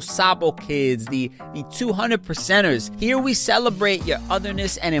for the No Sabo kids, the 200%ers. Here we celebrate your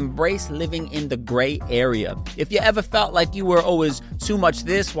otherness and embrace living in the gray area. If you ever felt like you were always too much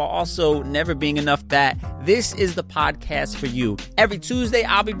this while also never being enough that, this is the podcast for you. Every Tuesday,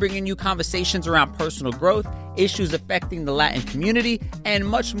 I'll be bringing you conversations around personal growth issues affecting the Latin community, and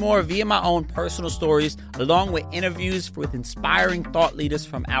much more via my own personal stories, along with interviews with inspiring thought leaders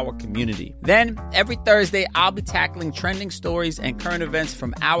from our community. Then, every Thursday, I'll be tackling trending stories and current events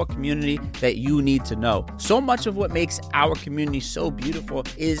from our community that you need to know. So much of what makes our community so beautiful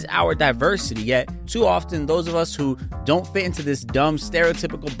is our diversity, yet too often those of us who don't fit into this dumb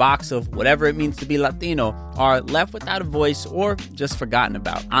stereotypical box of whatever it means to be Latino are left without a voice or just forgotten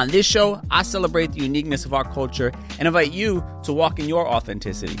about. On this show, I celebrate the uniqueness of our culture and invite you to walk in your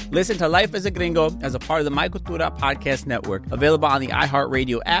authenticity. Listen to Life as a Gringo as a part of the My Cultura Podcast Network, available on the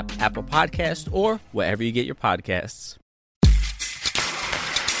iHeartRadio app, Apple Podcasts, or wherever you get your podcasts.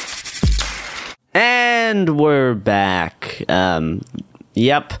 And we're back.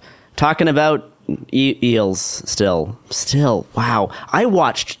 Yep. Talking about eels still. Wow. I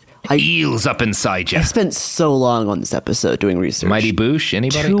watched... Eels up inside you. I spent so long on this episode doing research. Mighty Boosh,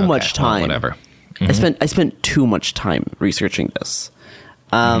 anybody? Too much time. Well, whatever. Mm-hmm. I spent too much time researching this.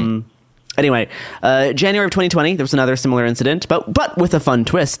 Anyway, January of 2020, there was another similar incident, but with a fun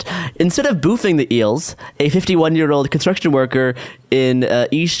twist. Instead of boofing the eels, a 51-year-old construction worker in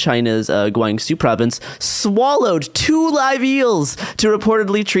East China's Guangxi province swallowed 2 live eels to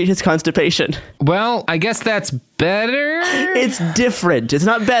reportedly treat his constipation. Well, I guess that's better. It's different. It's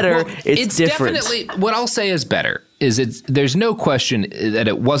not better. Well, it's different. Definitely, what I'll say is better is there's no question that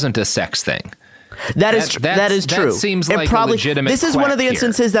it wasn't a sex thing. That is true. That seems like a legitimate. This is one of the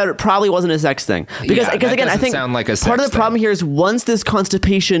instances that it probably wasn't a sex thing because again, I think sound like a sex part of the problem here is once this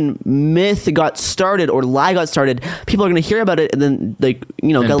constipation myth got started or lie got started, people are going to hear about it and then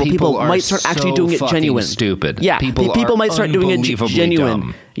people might start actually doing it genuine. Stupid. Yeah, people might start doing it genuine.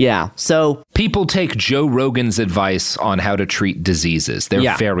 Dumb. Yeah, so people take Joe Rogan's advice on how to treat diseases.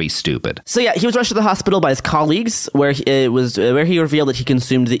 They're very stupid. So he was rushed to the hospital by his colleagues, where he revealed that he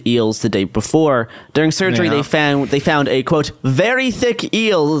consumed the eels the day before. During surgery, they found a quote very thick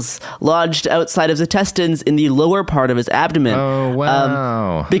eels lodged outside of his intestines in the lower part of his abdomen. Oh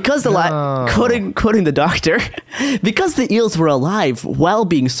wow! Because quoting the doctor, because the eels were alive while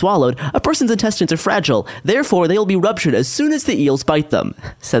being swallowed, a person's intestines are fragile. Therefore, they will be ruptured as soon as the eels bite them,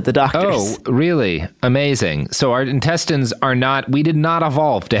 said the doctors. Oh, really? Amazing. So our intestines are not, we did not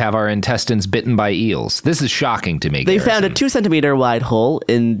evolve to have our intestines bitten by eels. This is shocking to me, They Garrison. found a 2-centimeter wide hole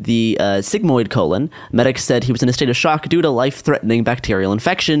in the sigmoid colon. Medics said he was in a state of shock due to life-threatening bacterial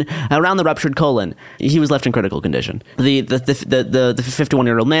infection around the ruptured colon. He was left in critical condition. The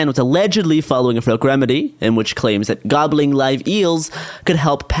 51-year-old man was allegedly following a folk remedy in which claims that gobbling live eels could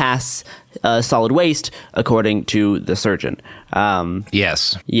help pass solid waste, according to the surgeon.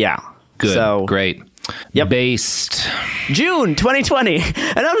 Yes. Yeah. Good. So, great. Yep. Based. June 2020,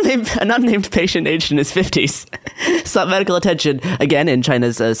 an unnamed patient aged in his 50s sought medical attention, again, in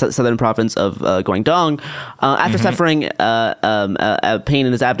China's southern province of Guangdong, after suffering pain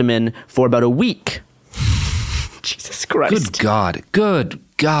in his abdomen for about a week. Jesus Christ. Good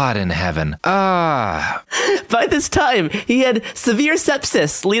God in heaven. By this time, he had severe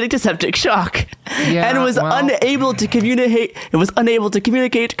sepsis leading to septic shock and was unable to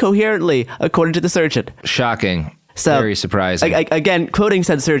communicate coherently, according to the surgeon. Shocking. So, very surprising. Again, quoting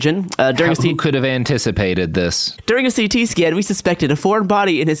said surgeon, who could have anticipated this? During a CT scan, we suspected a foreign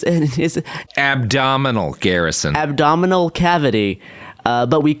body in his abdominal, Garrison. Abdominal cavity.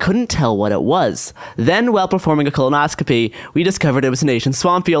 But we couldn't tell what it was. Then, while performing a colonoscopy, we discovered it was an Asian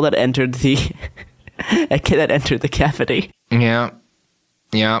swamp eel that entered the cavity. Yeah.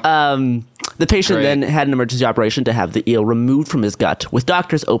 The patient then had an emergency operation to have the eel removed from his gut, with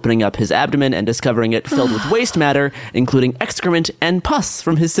doctors opening up his abdomen and discovering it filled with waste matter, including excrement and pus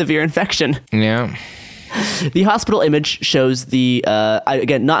from his severe infection. Yeah. The hospital image shows the,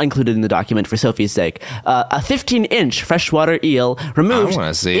 again, not included in the document for Sophie's sake, a 15-inch freshwater eel removed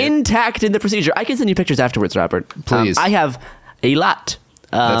intact in the procedure. I can send you pictures afterwards, Robert. Please. I have a lot.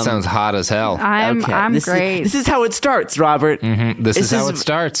 That sounds hot as hell. I'm great. This is how it starts, Robert. Mm-hmm. This is how it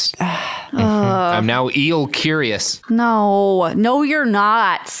starts. I'm now eel curious. No, you're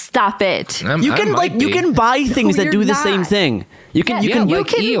not. Stop it. You can buy things that do the same thing. You can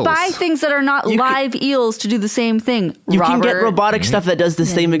buy things that are not live eels to do the same thing. You can get robotic stuff that does the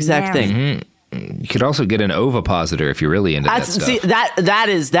same exact thing. Mm-hmm. You could also get an ovipositor if you're really into that stuff. See, that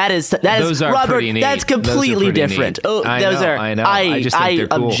is those are Robert, pretty neat. that's completely different. Neat. Oh, I know. I just think they're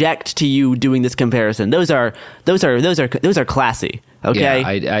cool. Object to you doing this comparison. Those are classy. Okay,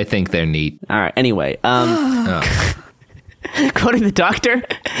 yeah, I think they're neat. All right. Anyway, quoting the doctor,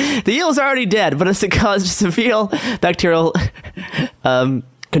 the eel's already dead, but it's caused severe bacterial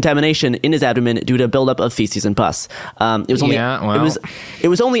contamination in his abdomen due to buildup of feces and pus. It was only it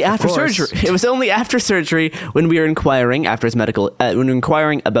was only after surgery. It was only after surgery when we were inquiring about his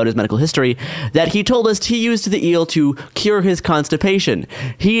medical history that he told us he used the eel to cure his constipation.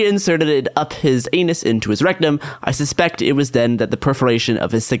 He inserted it up his anus into his rectum. I suspect it was then that the perforation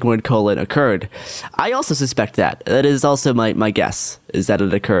of his sigmoid colon occurred. I also suspect that. That is also my guess, is that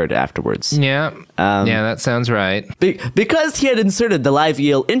it occurred afterwards. Yeah, that sounds right. Because he had inserted the live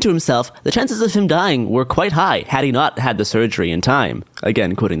eel into himself, the chances of him dying were quite high had he not had the surgery in time.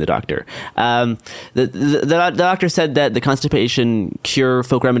 Again, quoting the doctor. The doctor said that the constipation cure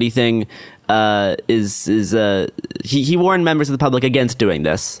folk remedy thing he warned members of the public against doing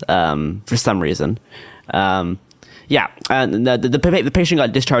this for some reason. The patient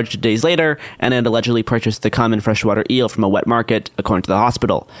got discharged days later and had allegedly purchased the common freshwater eel from a wet market, according to the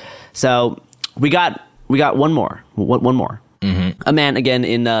hospital. So we got one more. Mm-hmm. A man, again,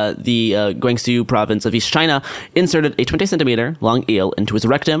 in the Guangzhou province of East China, inserted a 20-centimeter long eel into his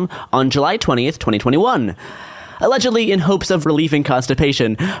rectum on July 20th, 2021. Allegedly in hopes of relieving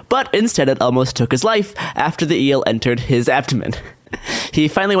constipation, but instead it almost took his life after the eel entered his abdomen. He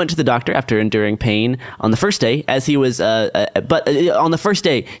finally went to the doctor after enduring pain on the first day, as he was, but on the first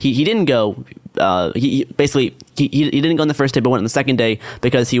day, he didn't go, he didn't go on the first day, but went on the second day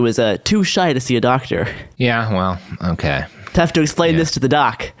because he was too shy to see a doctor. Yeah, well, okay. Tough to explain this to the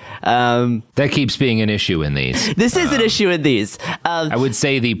doc. That keeps being an issue in these. This is an issue in these. I would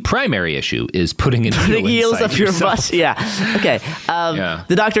say the primary issue is putting eels up your butt. Yeah. Okay.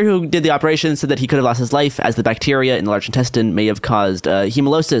 The doctor who did the operation said that he could have lost his life as the bacteria in the large intestine may have caused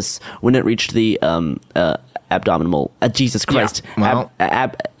hemolysis when it reached the abdominal. Jesus Christ. Yeah, well,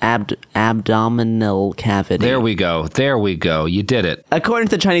 abdominal cavity. There we go. You did it. According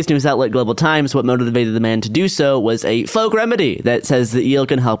to the Chinese news outlet Global Times, what motivated the man to do so was a folk remedy that says the eel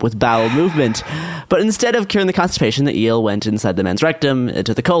can help with bowel movement. But instead of curing the constipation, the eel went inside the man's rectum,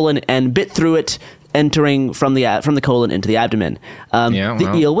 into the colon, and bit through it, entering from the colon into the abdomen.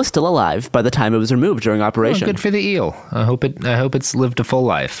 The eel was still alive by the time it was removed during operation. Good for the eel. I hope it's lived a full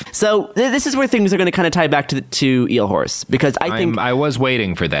life. So this is where things are going to kind of tie back to Eel Horse, because I was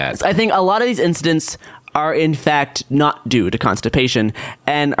waiting for that. I think a lot of these incidents are in fact not due to constipation,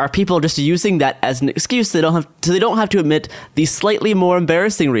 and are people just using that as an excuse. They don't have to admit the slightly more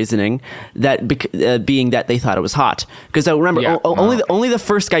embarrassing reasoning that being that they thought it was hot. Because remember, only the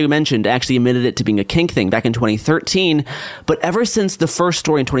first guy you mentioned actually admitted it to being a kink thing back in 2013. But ever since the first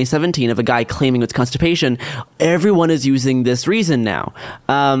story in 2017 of a guy claiming it's constipation, everyone is using this reason now.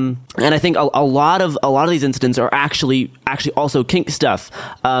 And I think a lot of these incidents are actually also kink stuff.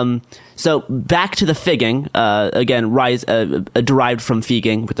 So back to the figging, again, derived from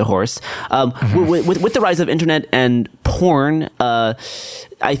feeding with the horse. With the rise of internet and porn, I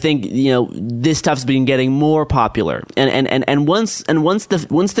think this stuff's been getting more popular. And once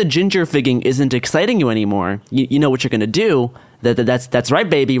the ginger figging isn't exciting you anymore, you know what you're going to do. That's right,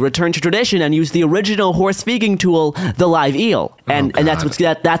 baby. Return to tradition and use the original horse feeding tool, the live eel, and that's what's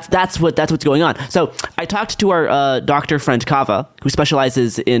going on. So I talked to our doctor friend Kava, who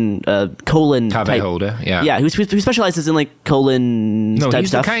specializes in colon type. Who specializes in like colon type he's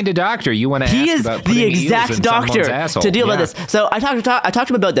stuff. The kind of doctor you want to ask about putting He is the exact doctor to deal with this. So I talked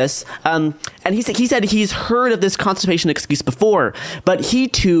to him about this, and he said he's heard of this constipation excuse before, but he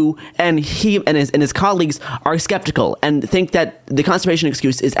too and his colleagues are skeptical and think that the constipation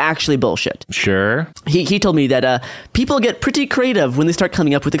excuse is actually bullshit. Sure. He told me that people get pretty creative when they start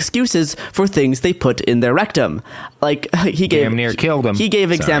coming up with excuses for things they put in their rectum. Like he gave damn near killed him. He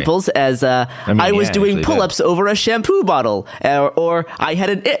gave examples as I was doing pull-ups over a shampoo bottle, or I had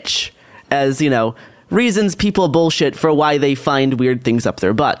an itch, as reasons people bullshit for why they find weird things up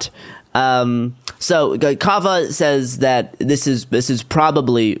their butt. So Kava says that this is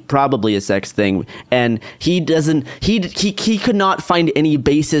probably a sex thing, and he could not find any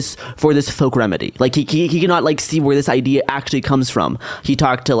basis for this folk remedy. Like he could not see where this idea actually comes from. He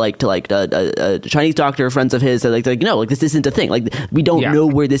talked to a Chinese doctor, friends of his, that no, this isn't a thing. Like we don't know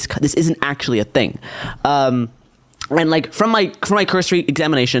where this isn't actually a thing. And from my cursory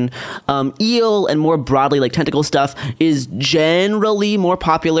examination, eel and more broadly tentacle stuff is generally more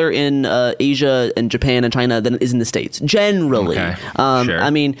popular in Asia and Japan and China than it is in the States. Generally, sure. I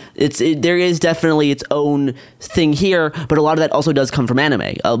mean, there is definitely its own thing here, but a lot of that also does come from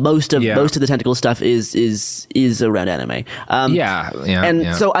anime. Most of the tentacle stuff is around anime.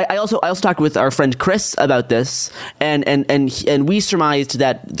 So I also talked with our friend Chris about this, and we surmised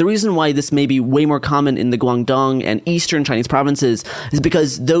that the reason why this may be way more common in the Guangdong and and eastern Chinese provinces is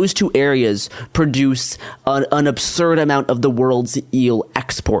because those two areas produce an absurd amount of the world's eel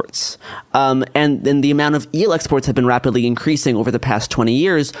exports. And then the amount of eel exports have been rapidly increasing over the past 20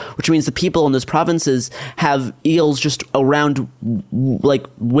 years, which means the people in those provinces have eels just around like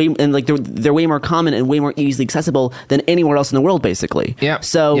way, and like they're way more common and way more easily accessible than anywhere else in the world, basically. Yeah.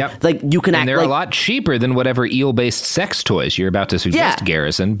 So like you can and they're a lot cheaper than whatever eel-based sex toys you're about to suggest,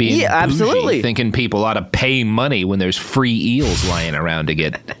 Garrison. Being absolutely. Thinking people ought to pay money when there's free eels lying around to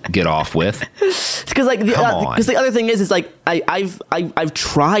get off with. Because like the other thing is like I've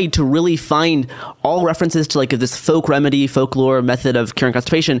tried to really find all references to like this folklore method of curing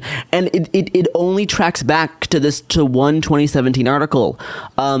constipation, and it only tracks back to one 2017 article,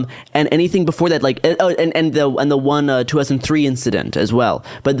 and anything before that, like and the one 2003 incident as well.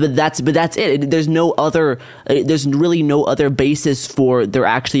 But that's it. There's no other. There's really no other basis for there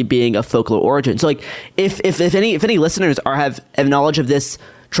actually being a folklore origin. So like if any listeners have knowledge of this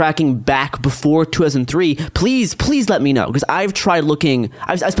tracking back before 2003, please let me know, because I've tried looking.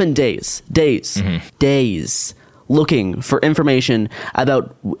 I've spent days looking for information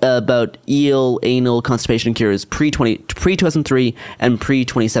about eel anal constipation cures pre 2003 and pre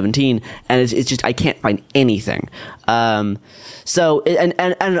 2017, and it's just I can't find anything. So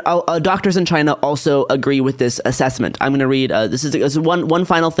doctors in China also agree with this assessment. I'm going to read. This is one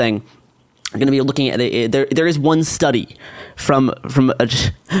final thing. I'm going to be looking at there is one study from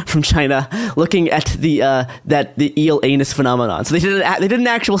China looking at the eel anus phenomenon. So they did an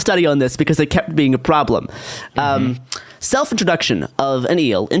actual study on this because it kept being a problem. Self-introduction of an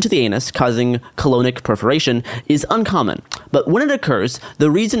eel into the anus causing colonic perforation is uncommon, but when it occurs, the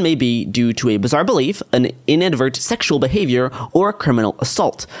reason may be due to a bizarre belief, an inadvertent sexual behavior, or criminal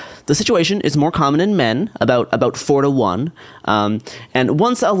assault. The situation is more common in men, about 4 to 1, and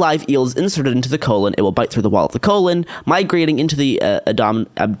once a live eel is inserted into the colon, it will bite through the wall of the colon, migrating into the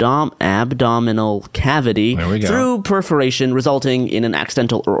abdominal cavity through perforation, resulting in an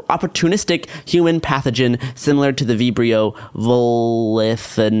accidental or opportunistic human pathogen similar to the Vibrio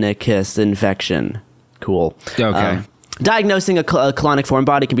voliphinicus infection. Cool. Okay. Diagnosing a colonic foreign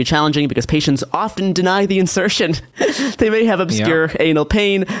body can be challenging because patients often deny the insertion. They may have obscure anal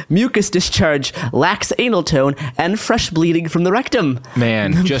pain, mucus discharge, lax anal tone, and fresh bleeding from the rectum.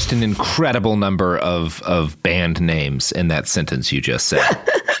 Man, just an incredible number of band names in that sentence you just said.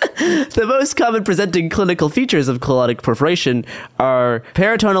 The most common presenting clinical features of colonic perforation are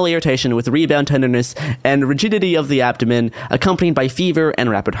peritoneal irritation with rebound tenderness and rigidity of the abdomen, accompanied by fever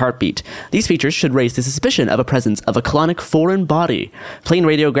and rapid heartbeat. These features should raise the suspicion of a presence of a colonic foreign body. Plain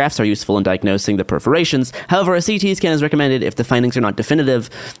radiographs are useful in diagnosing the perforations. However, a CT scan is recommended if the findings are not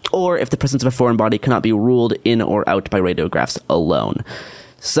definitive, or if the presence of a foreign body cannot be ruled in or out by radiographs alone.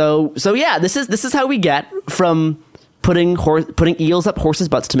 So yeah, this is how we get from putting eels up horses'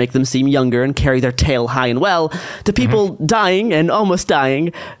 butts to make them seem younger and carry their tail high and well, to people dying and almost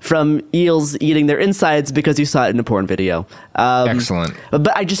dying from eels eating their insides because you saw it in a porn video. Excellent. But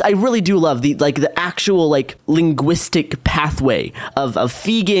I really do love the actual linguistic pathway of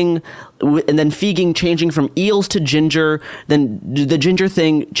feeging, and then feeging changing from eels to ginger, then the ginger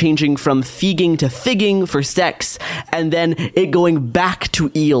thing changing from feeging to figging for sex, and then it going back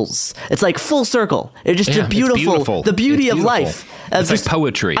to eels. It's like full circle. It's just beautiful. The beauty of life. It's like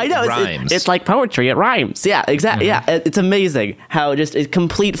poetry. I know. It rhymes. It's like poetry. It rhymes. Yeah, exactly. Yeah, it's amazing how just a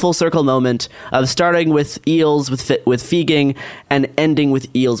complete full circle moment of starting with eels with feeging and ending with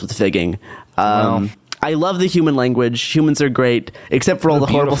eels with figging. I love the human language. Humans are great, except for all the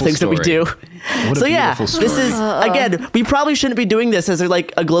horrible things that we do. So yeah, this is, again, we probably shouldn't be doing this as there's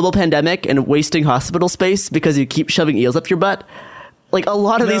like a global pandemic and wasting hospital space because you keep shoving eels up your butt. Like a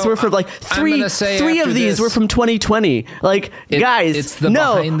lot of these were from three of these were from 2020. Guys, it's the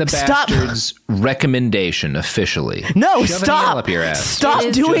behind the bastards recommendation officially. No, Shove stop. An nail up your ass.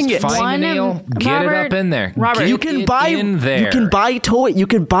 Stop doing it. Find a nail, get it up in there. Robert, you can buy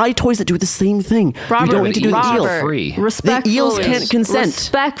toys that do the same thing. Robert, you don't need to do the eel. Free. The eels can't consent.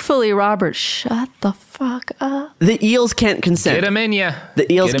 Respectfully, Robert, shut the fuck up. The eels can't consent. Get them in ya. The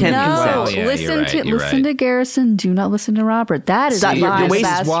eels can't consent. No, listen to Garrison. Do not listen to Robert. That is the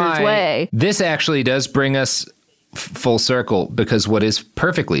bastard's way. This actually does bring us full circle, because what is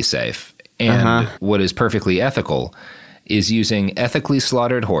perfectly safe and what is perfectly ethical is using ethically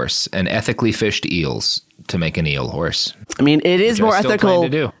slaughtered horse and ethically fished eels to make an eel horse. I mean, it is more ethical.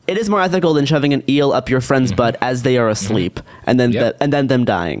 It is more ethical than shoving an eel up your friend's butt as they are asleep and then them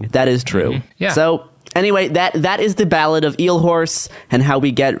dying. That is true. Yeah. So anyway, that is the Ballad of Eel Horse and how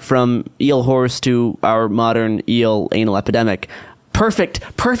we get from eel horse to our modern eel anal epidemic.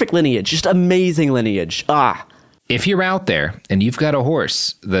 Perfect lineage. Just amazing lineage. if you're out there and you've got a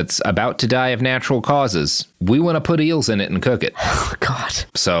horse that's about to die of natural causes, we want to put eels in it and cook it. Oh, God.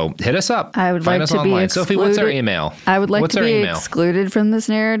 So hit us up. I would Find like us to online. be excluded. Sophie, what's our email? I would like what's to our be email? excluded from this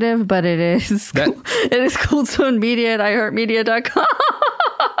narrative, but it is it is coolzonemedia@iheartmedia.com.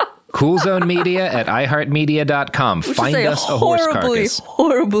 Coolzonemedia at iheartmedia.com. Find us a horse carcass.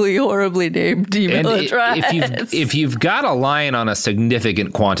 Horribly named email address. If you've got a line on a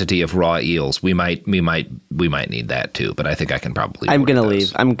significant quantity of raw eels, we might need that too. But I think I can probably. I'm gonna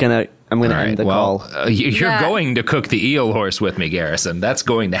leave. I'm gonna end the call. You're going to cook the eel horse with me, Garrison. That's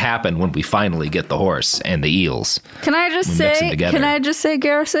going to happen when we finally get the horse and the eels. Can I just say,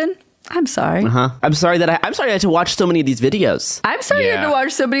 Garrison? I'm sorry. I'm sorry that I had to watch so many of these videos. I'm sorry you had to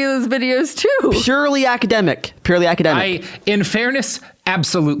watch so many of those videos too. Purely academic. In fairness,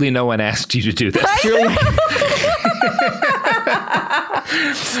 absolutely no one asked you to do this.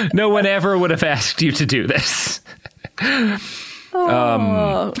 No one ever would have asked you to do this. But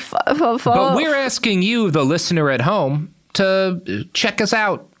we're asking you, the listener at home, to check us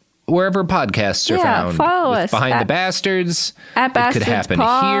out wherever podcasts are found. Follow us. Behind the Bastards. At Bastards Could Happen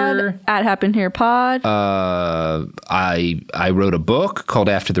Pod. Here. At Happen Here Pod. I wrote a book called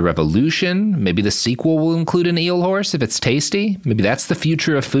After the Revolution. Maybe the sequel will include an eel horse if it's tasty. Maybe that's the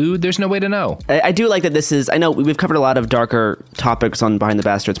future of food. There's no way to know. I do like that this is, I know we've covered a lot of darker topics on Behind the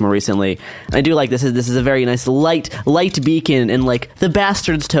Bastards more recently. And I do like this is a very nice light beacon in like the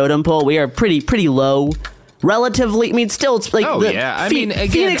Bastards totem pole. We are pretty low. Relatively, I mean, still, it's like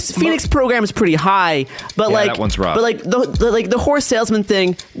Phoenix program is pretty high, but that one's rough. But like the horse salesman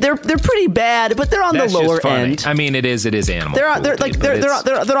thing, they're pretty bad, but they're on the lower end. I mean, it is animal. They're on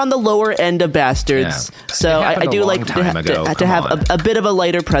the lower end of Bastards. Yeah. So I do like to have a bit of a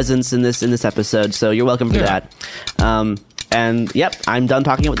lighter presence in this episode. So you're welcome for that. And yep, I'm done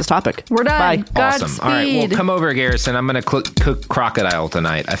talking about this topic. We're done. Bye. Awesome. All right, well, come over, Garrison. I'm going to cook crocodile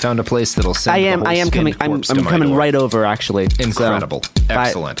tonight. I found a place that'll send I am coming. I'm coming right over. Actually, incredible. So,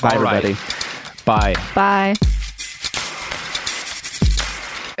 Excellent. Bye, all right. everybody. Bye.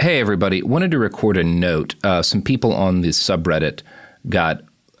 Hey, everybody. Wanted to record a note. Some people on the subreddit got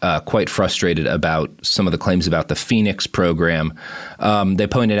quite frustrated about some of the claims about the Phoenix program. They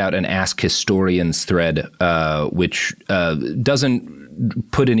pointed out an Ask Historians thread, which doesn't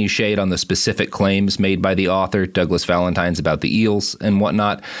put any shade on the specific claims made by the author, Douglas Valentine's, about the eels and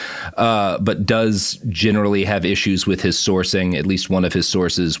whatnot, but does generally have issues with his sourcing. At least one of his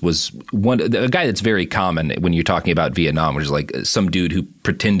sources was a guy that's very common when you're talking about Vietnam, which is like some dude who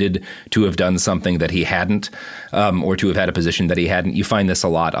pretended to have done something that he hadn't, or to have had a position that he hadn't. You find this a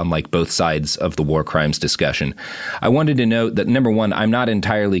lot on like both sides of the war crimes discussion. I wanted to note that, number one, I'm not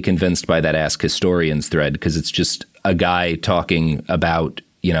entirely convinced by that Ask Historians thread, because it's just a guy talking about,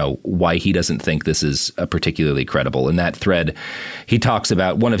 why he doesn't think this is particularly credible. In that thread, he talks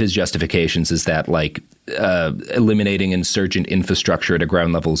about one of his justifications is that eliminating insurgent infrastructure at a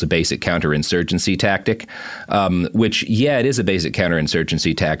ground level is a basic counterinsurgency tactic, which, it is a basic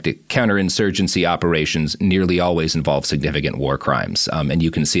counterinsurgency tactic. Counterinsurgency operations nearly always involve significant war crimes. And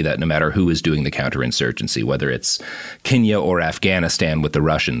you can see that no matter who is doing the counterinsurgency, whether it's Kenya or Afghanistan with the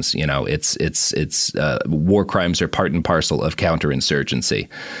Russians, it's war crimes are part and parcel of counterinsurgency.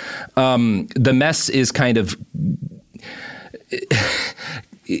 The mess is kind of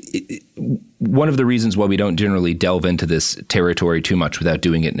one of the reasons why we don't generally delve into this territory too much without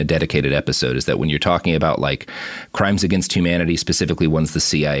doing it in a dedicated episode is that when you're talking about like crimes against humanity, specifically ones the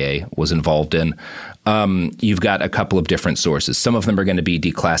CIA was involved in, you've got a couple of different sources. Some of them are going to be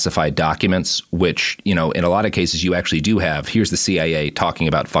declassified documents, which, in a lot of cases you actually do have. Here's the CIA talking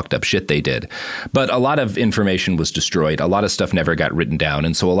about fucked up shit they did. But a lot of information was destroyed. A lot of stuff never got written down.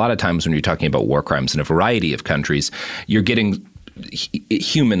 And so a lot of times when you're talking about war crimes in a variety of countries, you're getting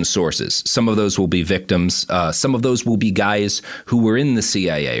human sources. Some of those will be victims. Some of those will be guys who were in the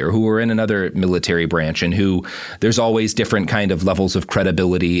CIA or who were in another military branch, and who there's always different kind of levels of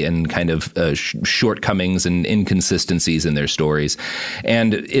credibility and kind of shortcomings and inconsistencies in their stories.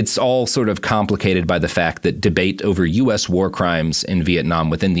 And it's all sort of complicated by the fact that debate over U.S. war crimes in Vietnam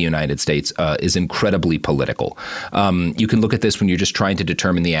within the United States is incredibly political. You can look at this when you're just trying to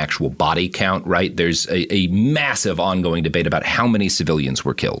determine the actual body count, right? There's a massive ongoing debate about how many civilians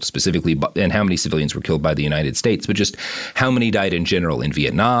were killed specifically, and how many civilians were killed by the United States, but just how many died in general in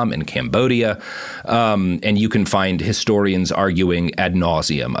Vietnam and Cambodia. And you can find historians arguing ad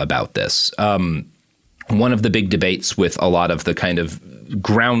nauseum about this. One of the big debates with a lot of the kind of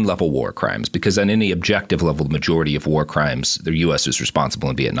ground level war crimes, because on any objective level, the majority of war crimes, the U.S. is responsible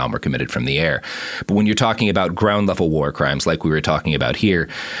in Vietnam, were committed from the air. But when you're talking about ground level war crimes, like we were talking about here,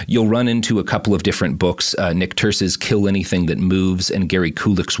 you'll run into a couple of different books, Nick Turse's Kill Anything That Moves and Gary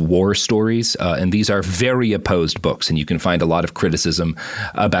Kulik's War Stories. And these are very opposed books. And you can find a lot of criticism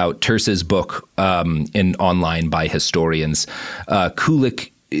about Turse's book online by historians.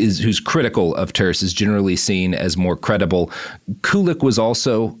 Kulik, who's critical of Terse, is generally seen as more credible. Kulik was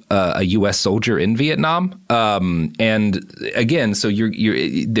also a U.S. soldier in Vietnam, and again, so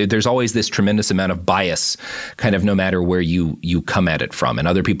there's always this tremendous amount of bias, kind of no matter where you come at it from. And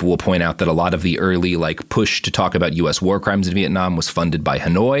other people will point out that a lot of the early push to talk about U.S. war crimes in Vietnam was funded by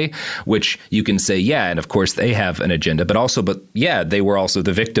Hanoi, which you can say, yeah, and of course they have an agenda, but yeah, they were also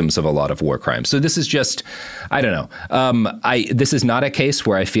the victims of a lot of war crimes. So this is just, I don't know. This is not a case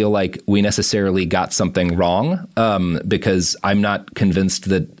where I feel like we necessarily got something wrong, because I'm not convinced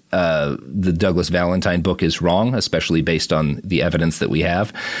that the Douglas Valentine book is wrong, especially based on the evidence that we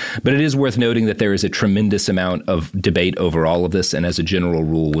have. But it is worth noting that there is a tremendous amount of debate over all of this. And as a general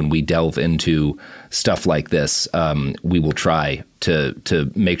rule, when we delve into stuff like this, we will try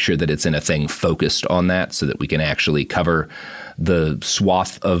to make sure that it's in a thing focused on that, so that we can actually cover the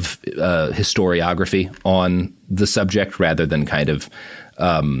swath of historiography on the subject, rather than kind of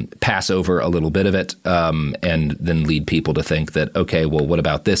pass over a little bit of it, and then lead people to think that, okay, well, what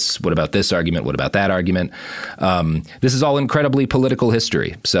about this? What about this argument? What about that argument? This is all incredibly political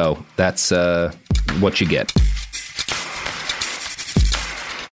history. So that's what you get.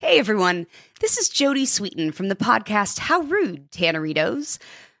 Hey, everyone. This is Jody Sweeten from the podcast How Rude, Tanneritos.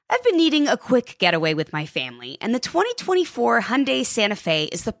 I've been needing a quick getaway with my family, and the 2024 Hyundai Santa Fe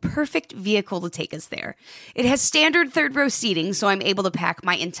is the perfect vehicle to take us there. It has standard third-row seating, so I'm able to pack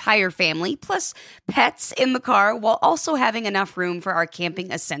my entire family, plus pets, in the car, while also having enough room for our camping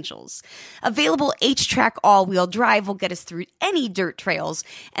essentials. Available H-Track all-wheel drive will get us through any dirt trails,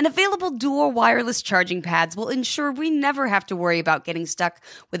 and available dual wireless charging pads will ensure we never have to worry about getting stuck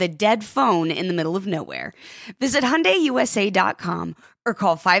with a dead phone in the middle of nowhere. Visit HyundaiUSA.com or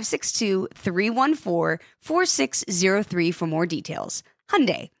call 562-314-4603 for more details.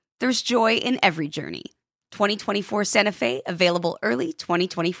 Hyundai, there's joy in every journey. 2024 Santa Fe, available early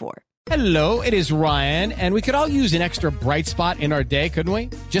 2024. Hello, it is Ryan, and we could all use an extra bright spot in our day, couldn't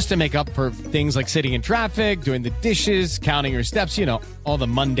we? Just to make up for things like sitting in traffic, doing the dishes, counting your steps, all the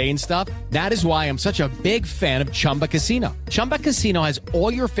mundane stuff. That is why I'm such a big fan of Chumba Casino. Chumba Casino has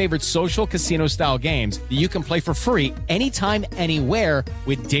all your favorite social casino-style games that you can play for free anytime, anywhere,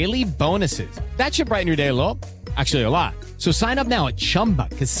 with daily bonuses. That should brighten your day a little. Actually, a lot. So sign up now at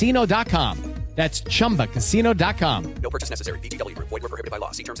ChumbaCasino.com. That's ChumbaCasino.com. No purchase necessary. VGW Group. Void where prohibited by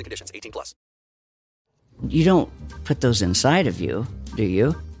law. See terms and conditions. 18+. You don't put those inside of you, do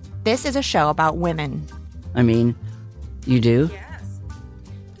you? This is a show about women. I mean, you do? Yes.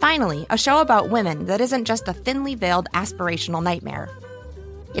 Finally, a show about women that isn't just a thinly veiled aspirational nightmare.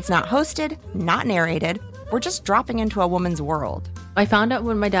 It's not hosted, not narrated. We're just dropping into a woman's world. I found out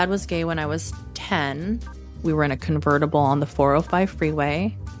when my dad was gay when I was 10. We were in a convertible on the 405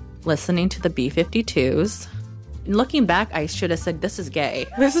 freeway, listening to the B-52s. Looking back, I should have said, this is gay.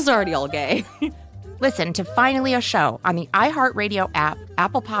 This is already all gay. Listen to Finally a Show on the iHeartRadio app,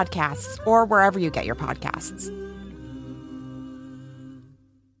 Apple Podcasts, or wherever you get your podcasts.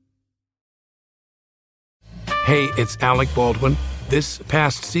 Hey, it's Alec Baldwin. This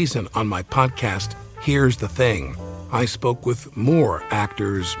past season on my podcast, Here's the Thing, I spoke with more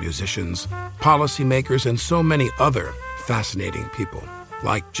actors, musicians, policymakers, and so many other fascinating people,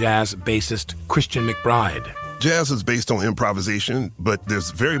 like jazz bassist Christian McBride. Jazz is based on improvisation, but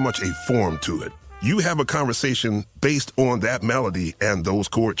there's very much a form to it. You have a conversation based on that melody and those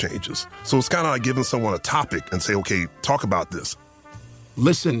chord changes. So it's kind of like giving someone a topic and say, okay, talk about this.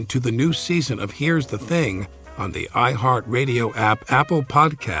 Listen to the new season of Here's the Thing on the iHeartRadio app, Apple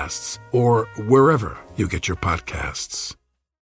Podcasts, or wherever you get your podcasts.